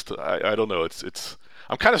I don't know. It's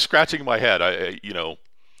I'm kind of scratching my head.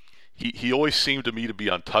 He always seemed to me to be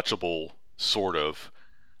untouchable, sort of.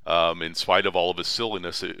 In spite of all of his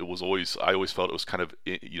silliness, I always felt it was kind of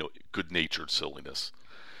good-natured silliness,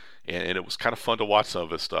 and it was kind of fun to watch some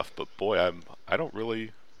of his stuff. But boy, I don't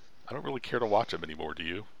really care to watch him anymore. Do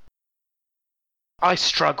you? I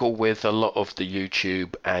struggle with a lot of the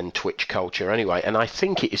YouTube and Twitch culture anyway, and I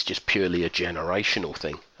think it is just purely a generational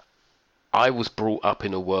thing. I was brought up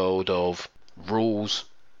in a world of rules.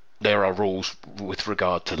 There are rules with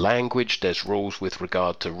regard to language. There's rules with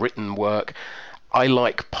regard to written work. I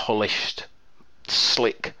like polished,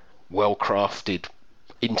 slick, well-crafted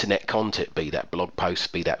internet content, be that blog posts,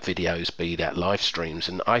 be that videos, be that live streams,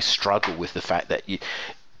 and I struggle with the fact that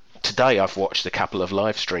today I've watched a couple of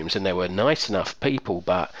live streams and there were nice enough people,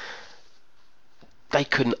 but they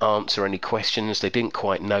couldn't answer any questions. They didn't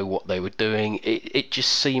quite know what they were doing. It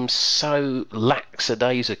just seems so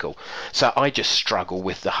lackadaisical. So I just struggle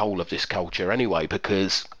with the whole of this culture anyway,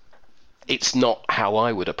 because it's not how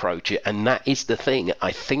I would approach it. And that is the thing.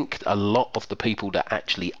 I think a lot of the people that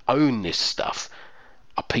actually own this stuff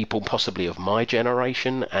are people possibly of my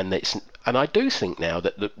generation, and I do think now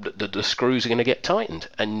that the screws are going to get tightened,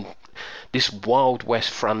 and this Wild West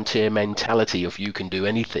frontier mentality of you can do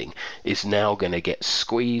anything is now going to get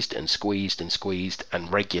squeezed and squeezed and squeezed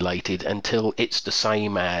and regulated until it's the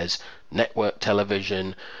same as network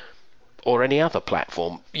television or any other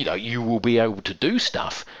platform. You will be able to do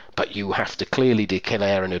stuff, but you have to clearly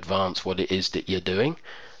declare in advance what it is that you're doing.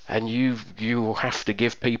 And you will have to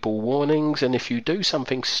give people warnings, and if you do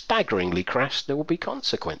something staggeringly crass, there will be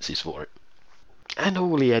consequences for it. And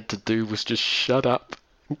all he had to do was just shut up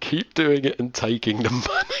and keep doing it and taking the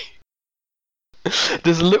money.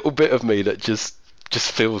 There's a little bit of me that just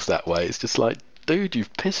feels that way. It's just like, dude,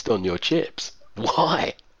 you've pissed on your chips.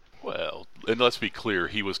 Why? Well, and let's be clear,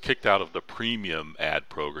 he was kicked out of the premium ad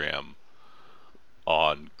program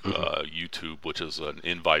on YouTube, which is an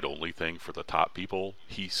invite-only thing for the top people.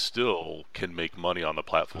 He still can make money on the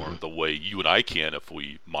platform the way you and I can if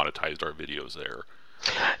we monetized our videos there.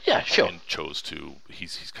 Yeah, sure. And chose to.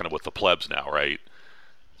 He's kind of with the plebs now, right?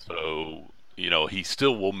 So, he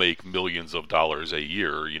still will make millions of dollars a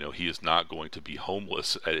year. He is not going to be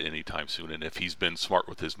homeless at any time soon. And if he's been smart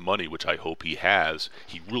with his money, which I hope he has,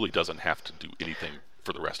 he really doesn't have to do anything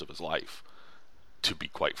for the rest of his life, to be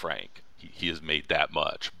quite frank. He has made that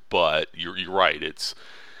much. But you're right. It's,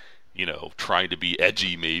 trying to be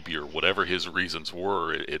edgy maybe, or whatever his reasons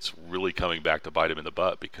were. It's really coming back to bite him in the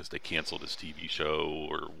butt because they canceled his TV show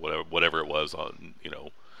or whatever it was on,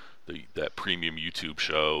 that premium YouTube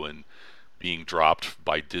show, and being dropped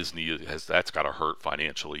by Disney that's got to hurt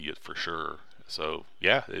financially for sure. So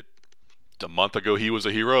yeah, a month ago he was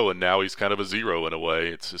a hero, and now he's kind of a zero in a way.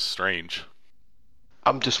 It's just strange.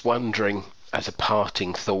 I'm just wondering, as a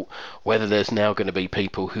parting thought, whether there's now going to be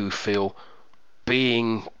people who feel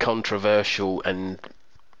being controversial and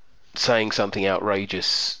saying something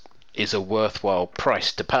outrageous is a worthwhile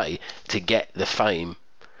price to pay to get the fame.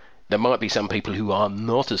 There might be some people who are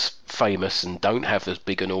not as famous and don't have as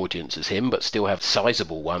big an audience as him, but still have a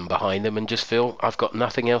sizable one behind them, and just feel, I've got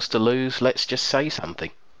nothing else to lose, let's just say something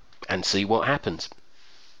and see what happens.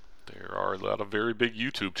 There are a lot of very big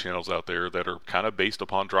YouTube channels out there that are kind of based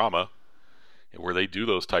upon drama, where they do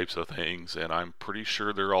those types of things, and I'm pretty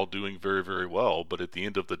sure they're all doing very, very well. But at the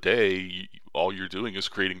end of the day, all you're doing is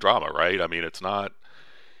creating drama, right? I mean, it's not,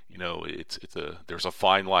 there's a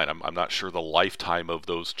fine line. I'm not sure the lifetime of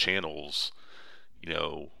those channels,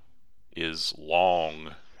 is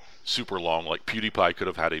long, super long. Like PewDiePie could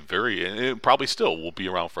have had and it probably still will be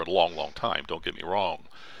around for a long, long time. Don't get me wrong,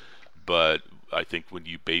 but I think when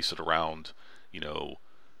you base it around,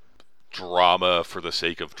 drama for the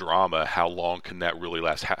sake of drama, how long can that really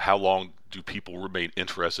last? How long do people remain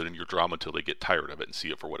interested in your drama until they get tired of it and see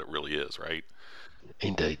it for what it really is, right?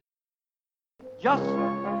 Indeed. Just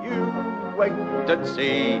you wait and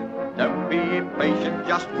see. Don't be impatient,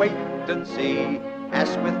 just wait and see. As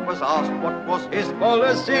Smith was asked what was his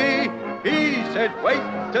policy, he said wait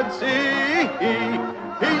and see.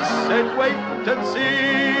 He said wait and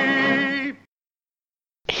see.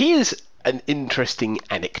 Here's an interesting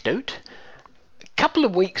anecdote. A couple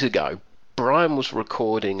of weeks ago, Brian was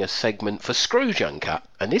recording a segment for Scrooge Uncut,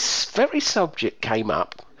 and this very subject came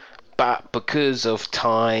up, but because of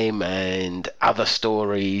time and other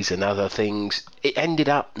stories and other things, it ended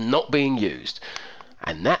up not being used.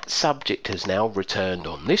 And that subject has now returned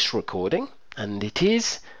on this recording, and it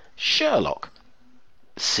is Sherlock,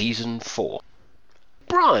 Season 4.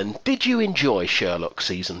 Brian, did you enjoy Sherlock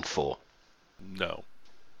Season 4? No.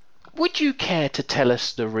 Would you care to tell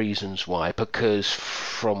us the reasons why? Because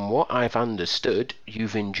from what I've understood,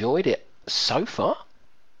 you've enjoyed it so far.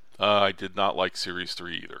 I did not like Series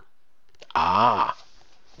 3 either. Ah,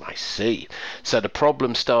 I see. So the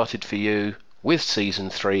problem started for you with Season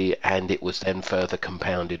 3, and it was then further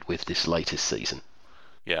compounded with this latest season.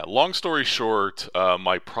 Yeah, long story short,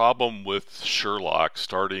 my problem with Sherlock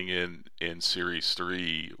starting in Series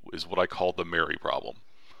 3 is what I call the Mary problem.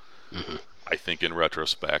 Mm-hmm. I think in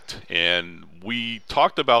retrospect. And we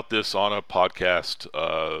talked about this on a podcast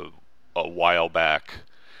a while back,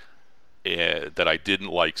 that I didn't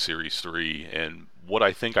like Series 3. And what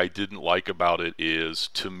I think I didn't like about it is,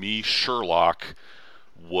 to me, Sherlock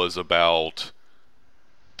was about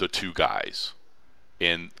the two guys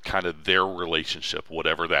and kind of their relationship,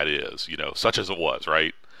 whatever that is, such as it was,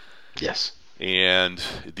 right? Yes. And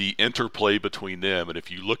the interplay between them. And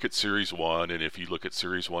if you look at Series 1 and if you look at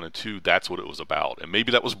Series 1 and 2, that's what it was about. And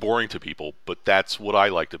maybe that was boring to people, but that's what I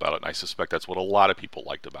liked about it. And I suspect that's what a lot of people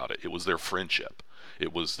liked about it. It was their friendship.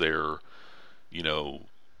 It was their, you've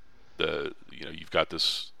got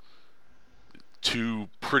this two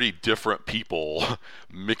pretty different people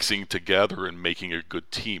mixing together and making a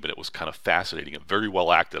good team. And it was kind of fascinating and very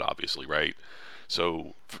well acted, obviously, right?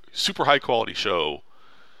 So super high quality show.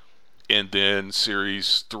 And then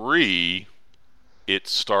Series 3, it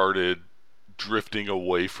started drifting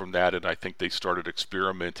away from that, and I think they started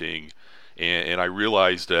experimenting. And I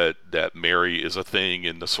realized that Mary is a thing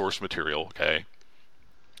in the source material, okay?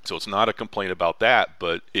 So it's not a complaint about that,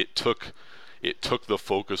 but it took the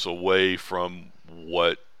focus away from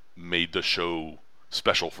what made the show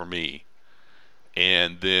special for me.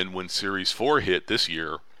 And then when Series 4 hit this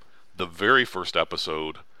year, the very first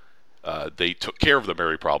episode, they took care of the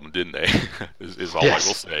Mary problem, didn't they? is all Yes. I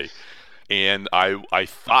will say. And I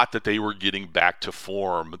thought that they were getting back to the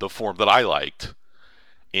form that I liked.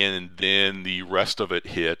 And then the rest of it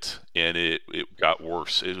hit, and it got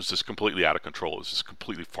worse. It was just completely out of control. It was just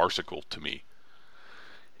completely farcical to me.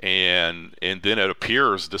 And then it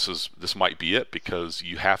appears this might be it, because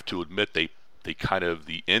you have to admit they kind of,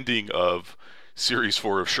 the ending of Series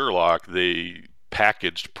 4 of Sherlock, they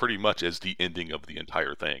packaged pretty much as the ending of the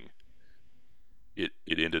entire thing.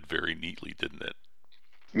 It ended very neatly, didn't it?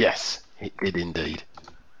 Yes, it did indeed.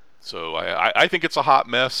 So I think it's a hot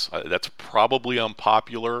mess. That's probably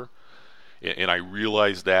unpopular, and I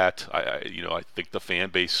realize that. I think the fan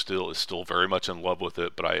base is still very much in love with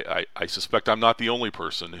it, but I suspect I'm not the only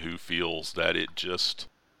person who feels that it just,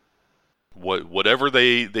 whatever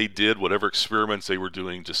they did, whatever experiments they were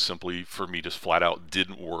doing, just simply, for me, just flat out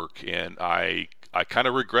didn't work. And I kind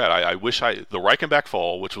of regret. I wish the Reichenbach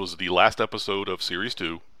Fall, which was the last episode of Series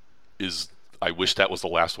 2, I wish that was the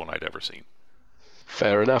last one I'd ever seen.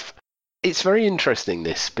 Fair enough. It's very interesting,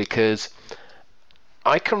 this, because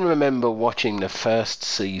I can remember watching the first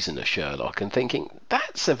season of Sherlock and thinking,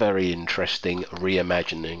 that's a very interesting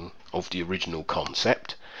reimagining of the original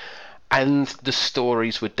concept. And the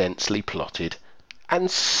stories were densely plotted and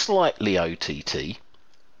slightly OTT,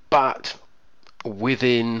 but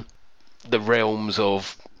within the realms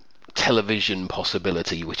of television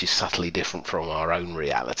possibility, which is subtly different from our own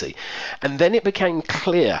reality. And then it became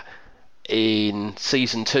clear in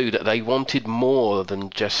Season 2 that they wanted more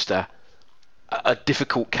than just a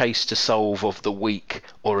difficult case to solve of the week,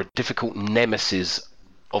 or a difficult nemesis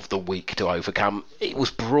of the week to overcome. It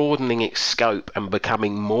was broadening its scope and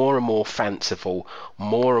becoming more and more fanciful,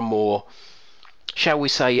 more and more, shall we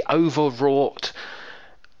say, overwrought,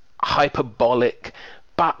 hyperbolic.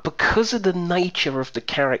 But because of the nature of the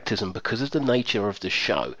characters and because of the nature of the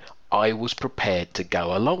show, I was prepared to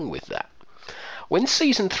go along with that. When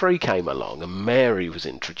Season 3 came along and Mary was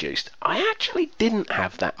introduced, I actually didn't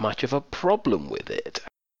have that much of a problem with it.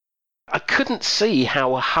 I couldn't see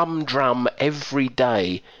how a humdrum,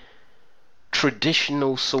 everyday,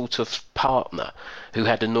 traditional sort of partner who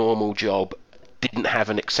had a normal job, didn't have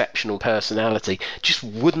an exceptional personality, just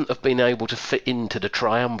wouldn't have been able to fit into the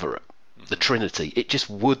triumvirate, the Trinity. It just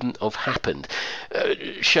wouldn't have happened.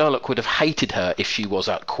 Sherlock would have hated her if she was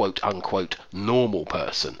a quote-unquote normal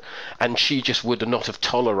person, and she just would not have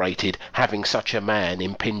tolerated having such a man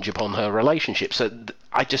impinge upon her relationship. So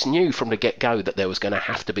I just knew from the get-go that there was going to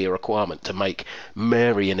have to be a requirement to make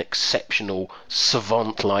Mary an exceptional,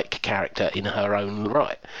 savant-like character in her own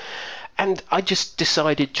right. And I just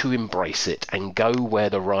decided to embrace it and go where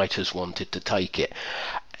the writers wanted to take it.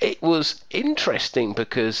 It was interesting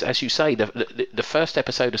because, as you say, the first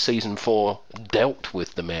episode of season 4 dealt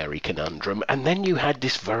with the Mary conundrum, and then you had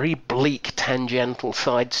this very bleak tangential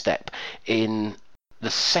sidestep in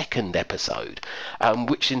the second episode,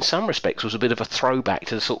 which in some respects was a bit of a throwback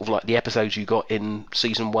to sort of like the episodes you got in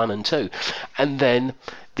season 1 and 2. And then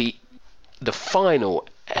the final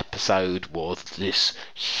episode was this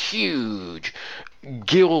huge,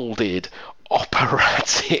 gilded,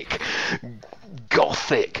 operatic,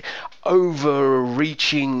 gothic,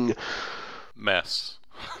 overreaching mess,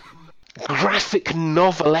 graphic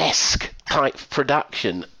novelesque type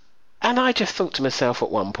production. And I just thought to myself at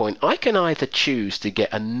one point, I can either choose to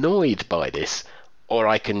get annoyed by this, or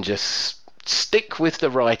I can just stick with the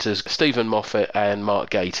writers, Stephen Moffat and Mark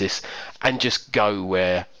Gatiss, and just go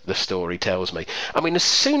where the story tells me. I mean, as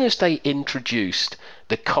soon as they introduced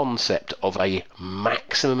the concept of a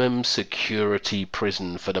maximum security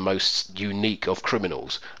prison for the most unique of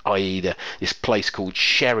criminals, i.e. this place called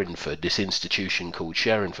Sherrinford, this institution called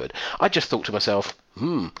Sherrinford, I just thought to myself,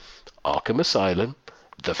 Arkham Asylum,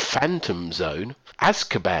 the Phantom Zone,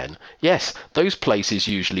 Azkaban, yes, those places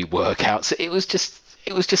usually work out. So it was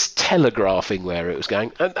just telegraphing where it was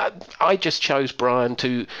going. And I just chose, Brian,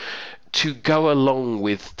 to go along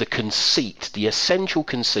with the conceit, the essential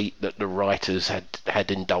conceit that the writers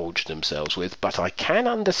had indulged themselves with. But I can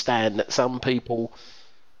understand that some people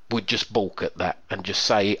would just balk at that and just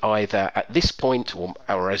say either at this point,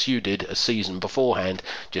 or as you did a season beforehand,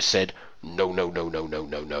 just said,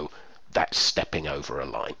 no, that's stepping over a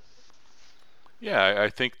line. Yeah, I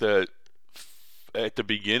think that at the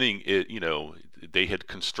beginning, they had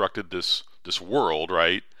constructed this world,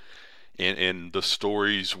 right? And the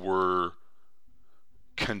stories were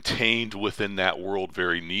contained within that world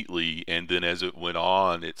very neatly, and then as it went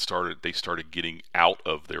on, they started getting out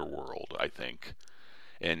of their world, I think.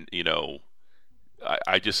 And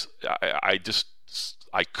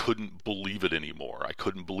I couldn't believe it anymore. I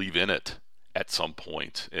couldn't believe in it at some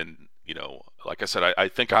point. And like I said, I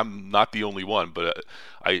think I'm not the only one, but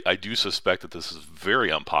I do suspect that this is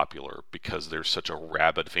very unpopular because there's such a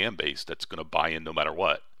rabid fan base that's going to buy in no matter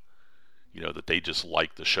what. That they just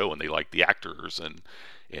like the show and they like the actors and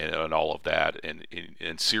all of that.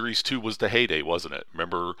 And series 2 was the heyday, wasn't it?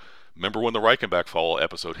 Remember when the Reichenbach Fall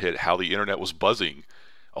episode hit, how the internet was buzzing.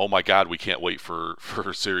 Oh my God, we can't wait for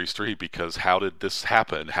series 3 because how did this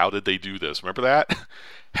happen? How did they do this? Remember that?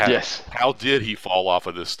 Yes. How did he fall off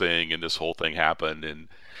of this thing and this whole thing happened?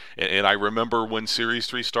 And I remember when series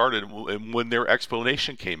 3 started and when their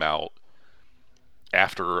explanation came out,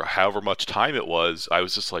 after however much time it was, I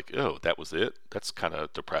was just like, oh, that was it? That's kind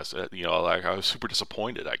of depressing. Like I was super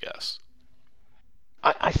disappointed, I guess.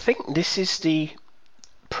 I think this is the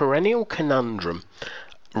perennial conundrum.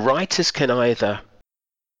 Writers can either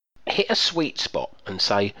hit a sweet spot and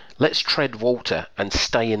say, let's tread water and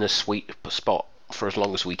stay in a sweet spot for as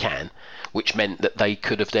long as we can, which meant that they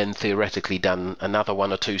could have then theoretically done another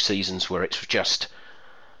 1 or 2 seasons where it's just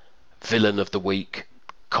villain of the week,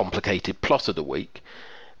 complicated plot of the week.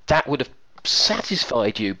 That would have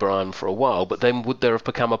satisfied you, Brian, for a while, but then would there have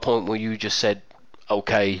become a point where you just said,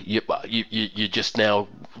 okay, you're just now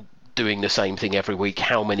doing the same thing every week?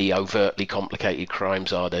 How many overtly complicated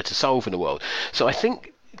crimes are there to solve in the world? So I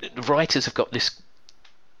think writers have got this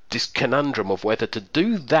conundrum of whether to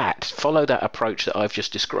do that, follow that approach that I've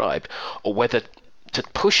just described, or whether to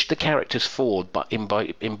push the characters forward, but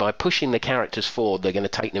by pushing the characters forward, they're going to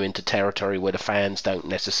take them into territory where the fans don't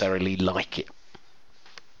necessarily like it.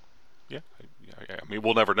 Yeah, I mean,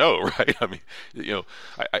 we'll never know, right? I mean,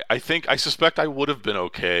 I suspect I would have been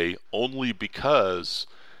okay only because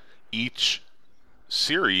each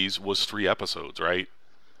series was 3 episodes, right?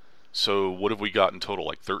 So what have we got in total?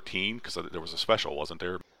 Like 13? Because there was a special, wasn't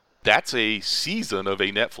there? That's a season of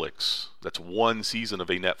a Netflix. That's one season of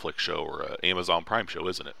a Netflix show or an Amazon Prime show,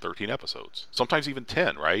 isn't it? 13 episodes. Sometimes even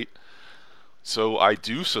 10, right? So I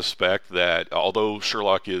do suspect that although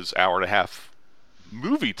Sherlock is hour and a half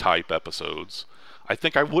movie type episodes, I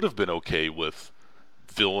think I would have been okay with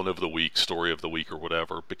villain of the week, story of the week, or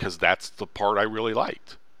whatever, because that's the part I really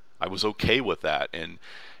liked. I was okay with that. And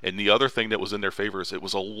the other thing that was in their favor is it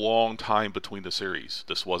was a long time between the series.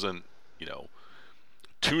 This wasn't,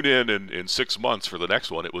 tune in 6 months for the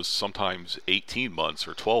next one. It was sometimes 18 months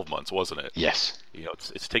or 12 months, wasn't it? Yes.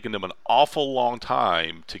 It's taken them an awful long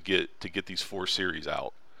time to get these 4 series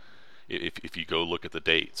out. If you go look at the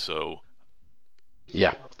date, so.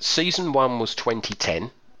 Yeah, season 1 was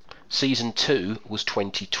 2010, season 2 was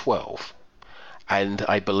 2012, and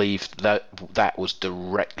I believe that was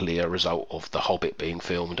directly a result of The Hobbit being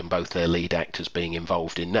filmed and both their lead actors being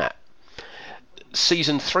involved in that.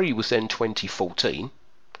 Season 3 was then 2014.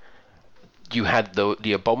 You had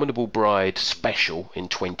the Abominable Bride special in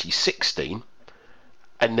 2016,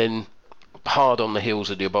 and then hard on the heels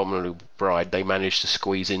of the Abominable Bride, they managed to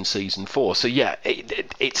squeeze in season 4. So yeah,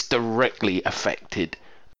 it's directly affected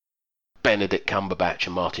Benedict Cumberbatch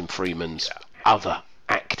and Martin Freeman's other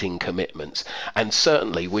acting commitments. And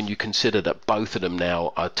certainly when you consider that both of them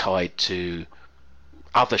now are tied to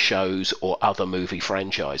other shows or other movie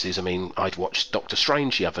franchises. I mean, I'd watched Doctor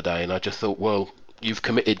Strange the other day and I just thought, well, you've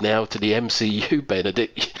committed now to the MCU,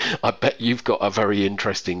 Benedict. I bet you've got a very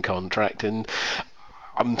interesting contract, and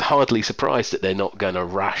I'm hardly surprised that they're not going to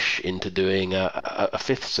rush into doing a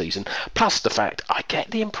 5th season. Plus the fact, I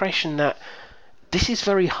get the impression that this is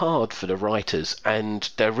very hard for the writers, and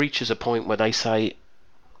there reaches a point where they say,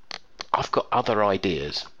 I've got other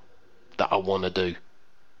ideas that I want to do.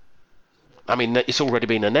 I mean, it's already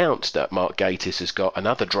been announced that Mark Gatiss has got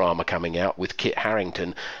another drama coming out with Kit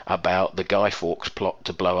Harington about the Guy Fawkes plot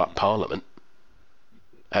to blow up Parliament.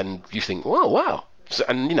 And you think, well, wow. So,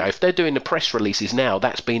 and, if they're doing the press releases now,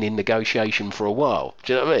 that's been in negotiation for a while.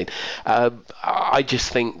 Do you know what I mean? I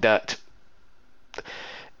just think that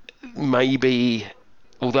maybe,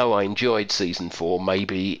 although I enjoyed season 4,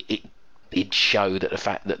 maybe it showed that the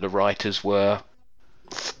fact that the writers were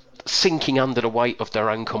sinking under the weight of their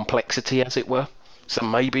own complexity, as it were. So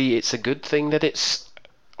maybe it's a good thing that it's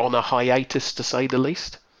on a hiatus, to say the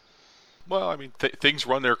least. Well, I mean, things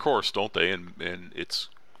run their course, don't they? And it's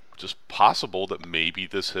just possible that maybe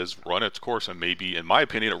this has run its course, and maybe, in my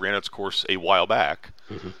opinion, it ran its course a while back.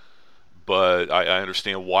 Mm-hmm. But I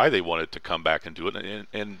understand why they wanted to come back and do it.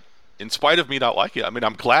 And in spite of me not liking it, I mean,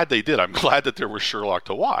 I'm glad they did. I'm glad that there was Sherlock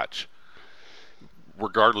to watch,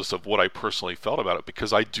 regardless of what I personally felt about it,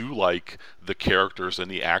 because I do like the characters and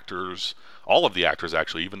the actors, all of the actors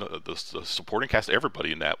actually, even the supporting cast,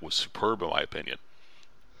 everybody in that was superb in my opinion.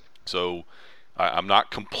 So I'm not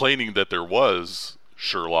complaining that there was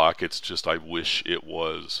Sherlock, it's just I wish it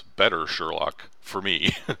was better Sherlock for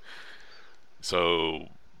me. So,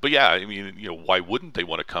 but yeah, I mean, why wouldn't they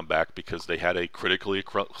want to come back? Because they had a critically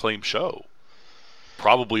acclaimed show,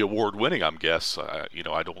 probably award-winning, I'm guess. I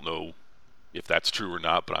don't know if that's true or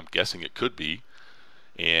not, but I'm guessing it could be.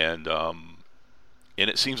 And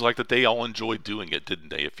it seems like that they all enjoyed doing it, didn't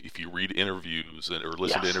they? If you read interviews or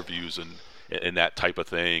listen to interviews and that type of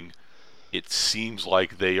thing, it seems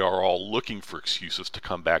like they are all looking for excuses to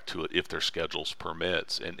come back to it if their schedules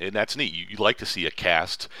permits. And that's neat. You like to see a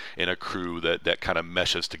cast and a crew that kind of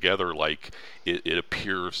meshes together like it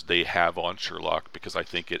appears they have on Sherlock, because I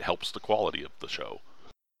think it helps the quality of the show.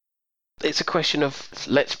 It's a question of,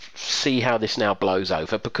 let's see how this now blows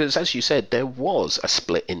over, because as you said, there was a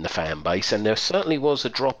split in the fan base, and there certainly was a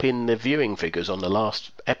drop in the viewing figures on the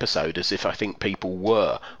last episode, as if I think people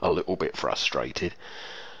were a little bit frustrated.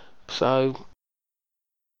 So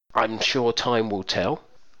I'm sure time will tell.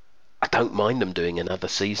 I don't mind them doing another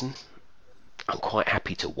season. I'm quite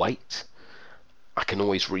happy to wait. I can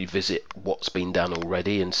always revisit what's been done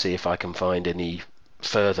already and see if I can find any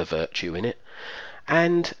further virtue in it.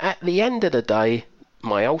 And at the end of the day,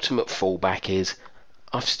 my ultimate fallback is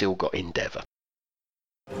I've still got Endeavour.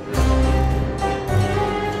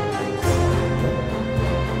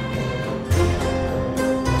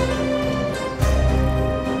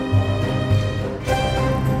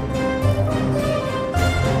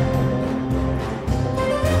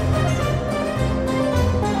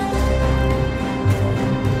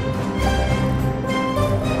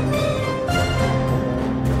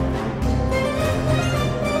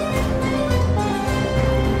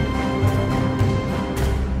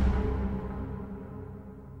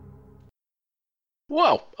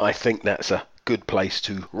 Well, I think that's a good place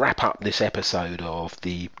to wrap up this episode of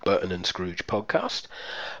the Burton and Scrooge podcast.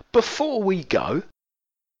 Before we go,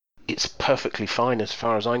 it's perfectly fine as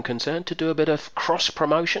far as I'm concerned to do a bit of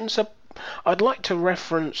cross-promotion. So I'd like to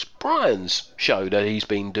reference Brian's show that he's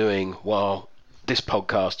been doing while this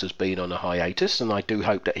podcast has been on a hiatus, and I do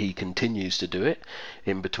hope that he continues to do it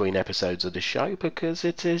in between episodes of the show, because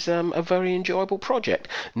it is a very enjoyable project,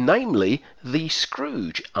 namely the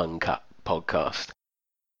Scrooge Uncut podcast.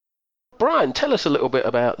 Brian, tell us a little bit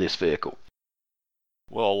about this vehicle.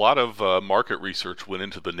 Well, a lot of market research went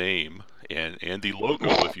into the name and the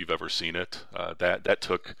logo, if you've ever seen it. That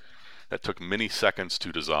took many seconds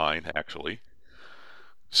to design, actually.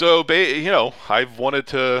 So, I've wanted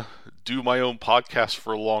to do my own podcast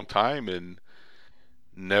for a long time and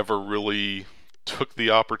never really took the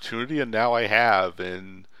opportunity, and now I have.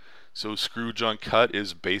 And so Scrooge Uncut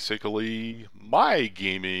is basically my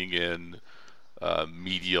gaming and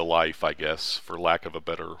media life, I guess, for lack of a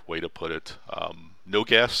better way to put it. No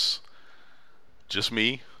guests, just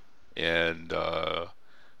me, and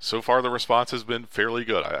so far the response has been fairly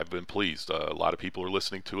good. I've been pleased. A lot of people are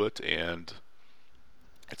listening to it, and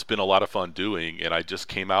it's been a lot of fun doing. And I just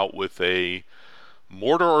came out with a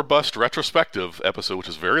Mortar or Bust retrospective episode, which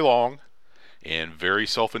is very long and very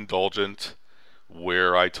self-indulgent,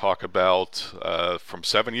 where I talk about from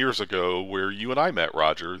 7 years ago, where you and I met,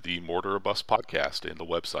 Roger, the Mortar or Bust podcast and the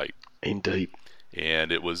website. Indeed.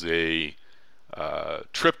 And it was a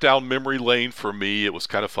trip down memory lane for me. It was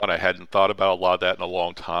kind of fun. I hadn't thought about a lot of that in a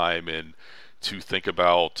long time, and to think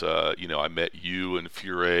about, I met you and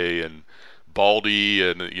Fure and Baldy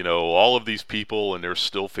and all of these people, and there's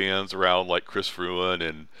still fans around like Chris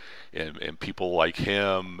Fruin and people like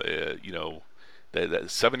him.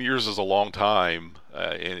 That 7 years is a long time,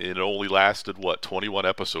 and it only lasted 21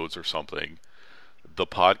 episodes or something, the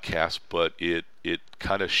podcast, but it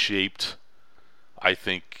kind of shaped, I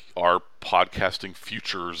think, our podcasting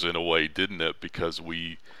futures in a way, didn't it? Because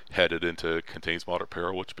we headed into Contains Moderate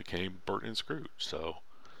Peril, which became Burton and Scrooge. So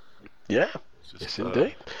yeah, yes,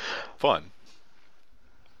 indeed, fun.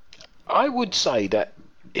 I would say that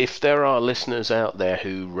if there are listeners out there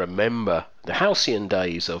who remember the halcyon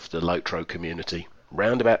days of the Lotro community,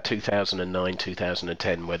 round about 2009,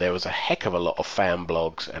 2010, where there was a heck of a lot of fan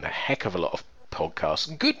blogs and a heck of a lot of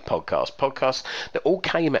podcasts, good podcasts that all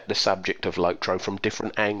came at the subject of Lotro from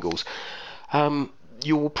different angles.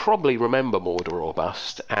 You will probably remember Mortar or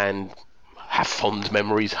Bust and have fond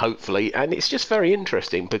memories, hopefully, and it's just very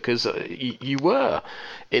interesting because you were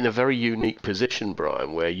in a very unique position,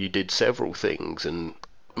 Brian, where you did several things and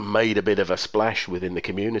made a bit of a splash within the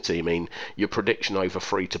community. I mean, your prediction over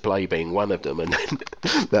free-to-play being one of them, and then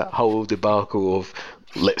that whole debacle of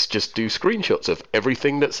let's just do screenshots of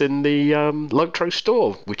everything that's in the Lotro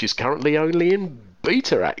store, which is currently only in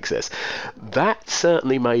beta access. That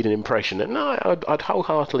certainly made an impression, and I'd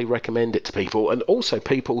wholeheartedly recommend it to people, and also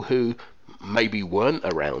people who maybe weren't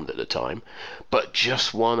around at the time, but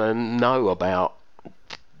just want to know about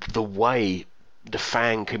the way the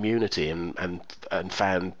fan community and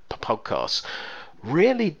fan podcasts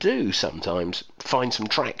really do sometimes find some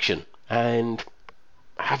traction and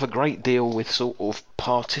have a great deal with sort of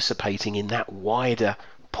participating in that wider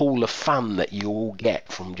pool of fun that you all get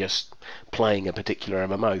from just playing a particular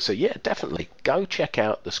MMO. So yeah, definitely go check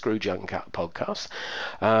out the Scrooge Uncut podcast.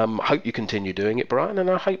 Hope you continue doing it, Brian, and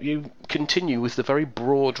I hope you continue with the very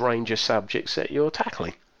broad range of subjects that you're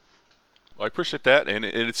tackling. I appreciate that, and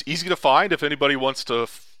it's easy to find if anybody wants to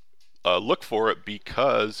look for it,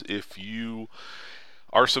 because if you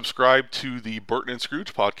are subscribed to the Burton and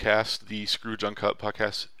Scrooge podcast, the Scrooge Uncut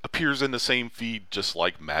podcast appears in the same feed just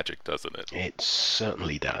like magic, doesn't it? It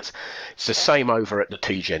certainly does. It's the same over at the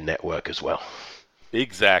TGen network as well.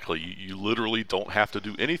 Exactly. You literally don't have to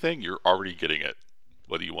do anything. You're already getting it,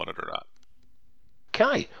 whether you want it or not.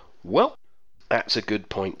 Okay, well, that's a good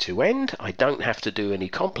point to end. I don't have to do any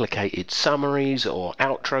complicated summaries or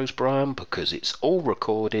outros, Brian, because it's all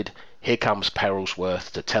recorded. Here comes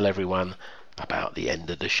Perilsworth to tell everyone about the end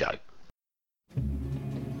of the show.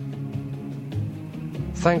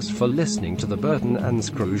 Thanks for listening to the Burton and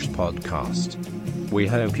Scrooge podcast. We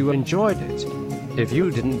hope you enjoyed it. If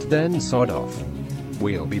you didn't, then sod off.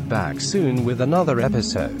 We'll be back soon with another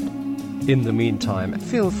episode. In the meantime,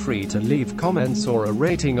 feel free to leave comments or a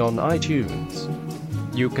rating on iTunes.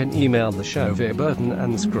 You can email the show via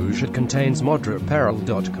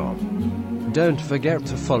burtonandscrooge@containsmoderateperil.com. Don't forget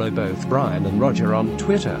to follow both Brian and Roger on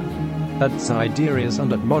Twitter, at Siderius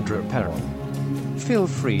and at Moderate Peril. Feel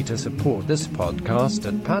free to support this podcast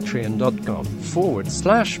at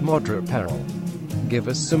patreon.com/Moderate Peril. Give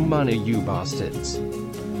us some money, you bastards.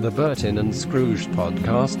 The Burton and Scrooge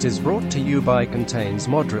podcast is brought to you by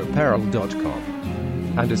ContainsModeratePeril.com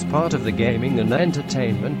and is part of the Gaming and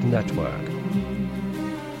Entertainment Network.